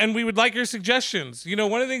and we would like your suggestions. You know,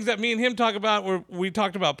 one of the things that me and him talk about, we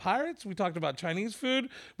talked about pirates, we talked about Chinese food,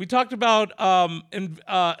 we talked about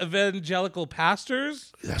evangelical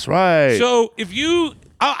pastors. That's right. So if you,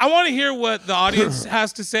 I want to hear what the audience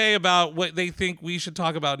has to say about what they think we should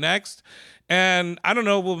talk about next. And I don't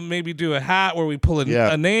know, we'll maybe do a hat where we pull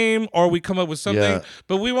a name or we come up with something. Yeah.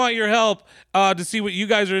 But we want your help to see what you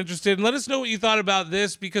guys are interested in. Let us know what you thought about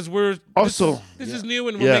this because this is new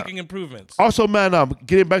and we're making improvements. Also, man,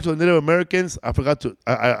 getting back to the Native Americans, I forgot to,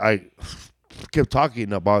 I kept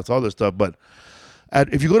talking about other stuff, but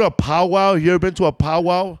if you go to a powwow, you ever been to a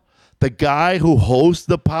powwow? The guy who hosts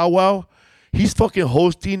the powwow, he's fucking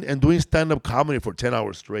hosting and doing stand-up comedy for 10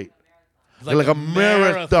 hours straight. Like a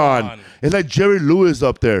marathon. It's like Jerry Lewis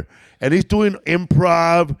up there. And he's doing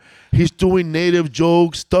improv. He's doing native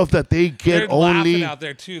jokes, stuff that they get They're only. laughing out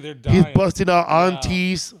there too. They're dying. He's busting out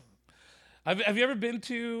aunties. Have you ever been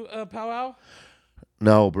to a powwow?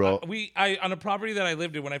 No, bro. On a property that I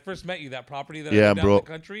lived in when I first met you, that property that I lived down in the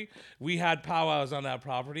country, we had powwows on that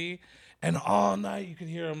property, and all night you could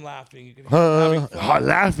hear them laughing. You could hear them having fun.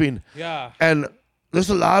 Laughing. Yeah. And there's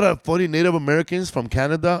a lot of funny Native Americans from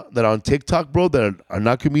Canada that are on TikTok, bro, that are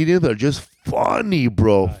not comedians. They're just funny,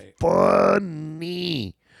 bro. Right.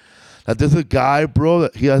 Funny. Now, there's a guy, bro,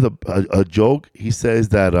 that he has a joke. He says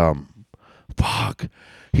that,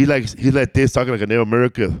 he like this, talking like a Native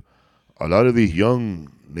American. A lot of these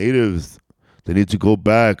young natives, they need to go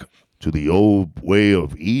back to the old way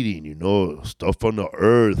of eating, you know, stuff on the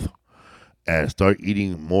earth, and start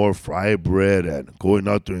eating more fried bread and going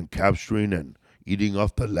out there and capturing and eating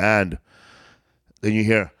off the land. Then you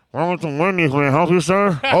hear, I want some money. Can I help you,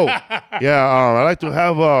 sir? Oh, yeah. I'd like to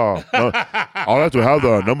have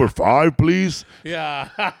the number 5, please. Yeah.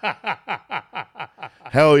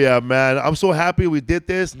 Hell yeah, man! I'm so happy we did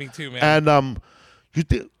this. Me too, man. And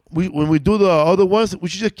when we do the other ones, we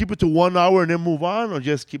should just keep it to 1 hour and then move on, or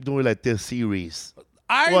just keep doing like this series.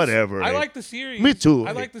 Whatever. I like the series. Me too.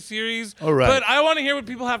 I like the series. All right. But I want to hear what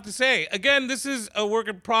people have to say. Again, this is a work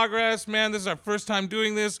in progress, man. This is our first time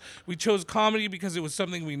doing this. We chose comedy because it was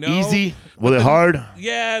something we know. Easy? Was it hard?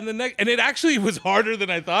 Yeah, and it actually was harder than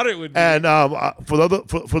I thought it would be. And for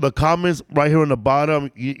the comments right here on the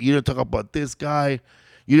bottom, you didn't talk about this guy.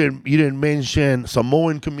 You didn't mention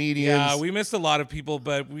Samoan comedians. Yeah, we missed a lot of people,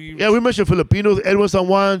 but we mentioned Filipinos, Edwin San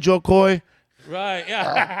Juan, Joe Coy. Right,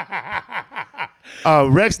 yeah.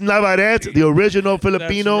 Rex Navarrete, the original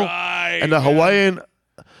Filipino. That's right, and the Hawaiian,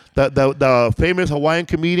 the famous Hawaiian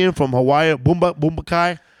comedian from Hawaii,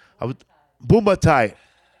 Bumbatai.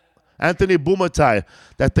 Anthony Bumatai.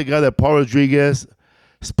 That's the guy that Paul Rodriguez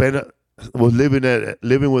was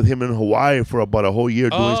living with him in Hawaii for about a whole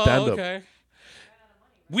year doing stand-up. Okay.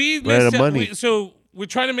 We missed money. So we're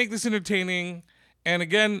trying to make this entertaining, and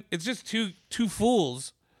again, it's just two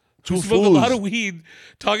fools. We smoke a lot of weed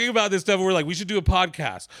talking about this stuff. And we're like, we should do a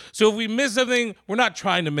podcast. So if we miss something, we're not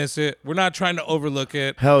trying to miss it. We're not trying to overlook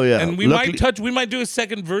it. Hell yeah! And we might do a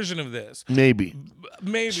second version of this. Maybe.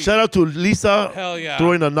 Shout out to Lisa. Hell yeah!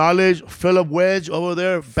 Throwing the knowledge. Philip Wedge over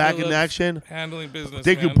there, back in action, handling business.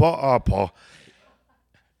 Thank you, Paul.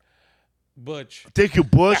 Butch. Thank you,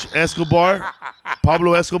 Butch Escobar.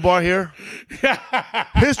 Pablo Escobar here.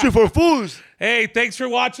 History for fools. Hey, thanks for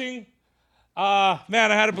watching.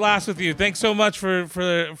 Man, I had a blast with you. Thanks so much for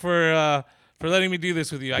letting me do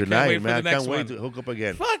this with you. Good night, man. I can't wait to hook up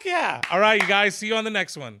again. Fuck yeah. All right, you guys. See you on the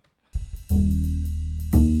next one.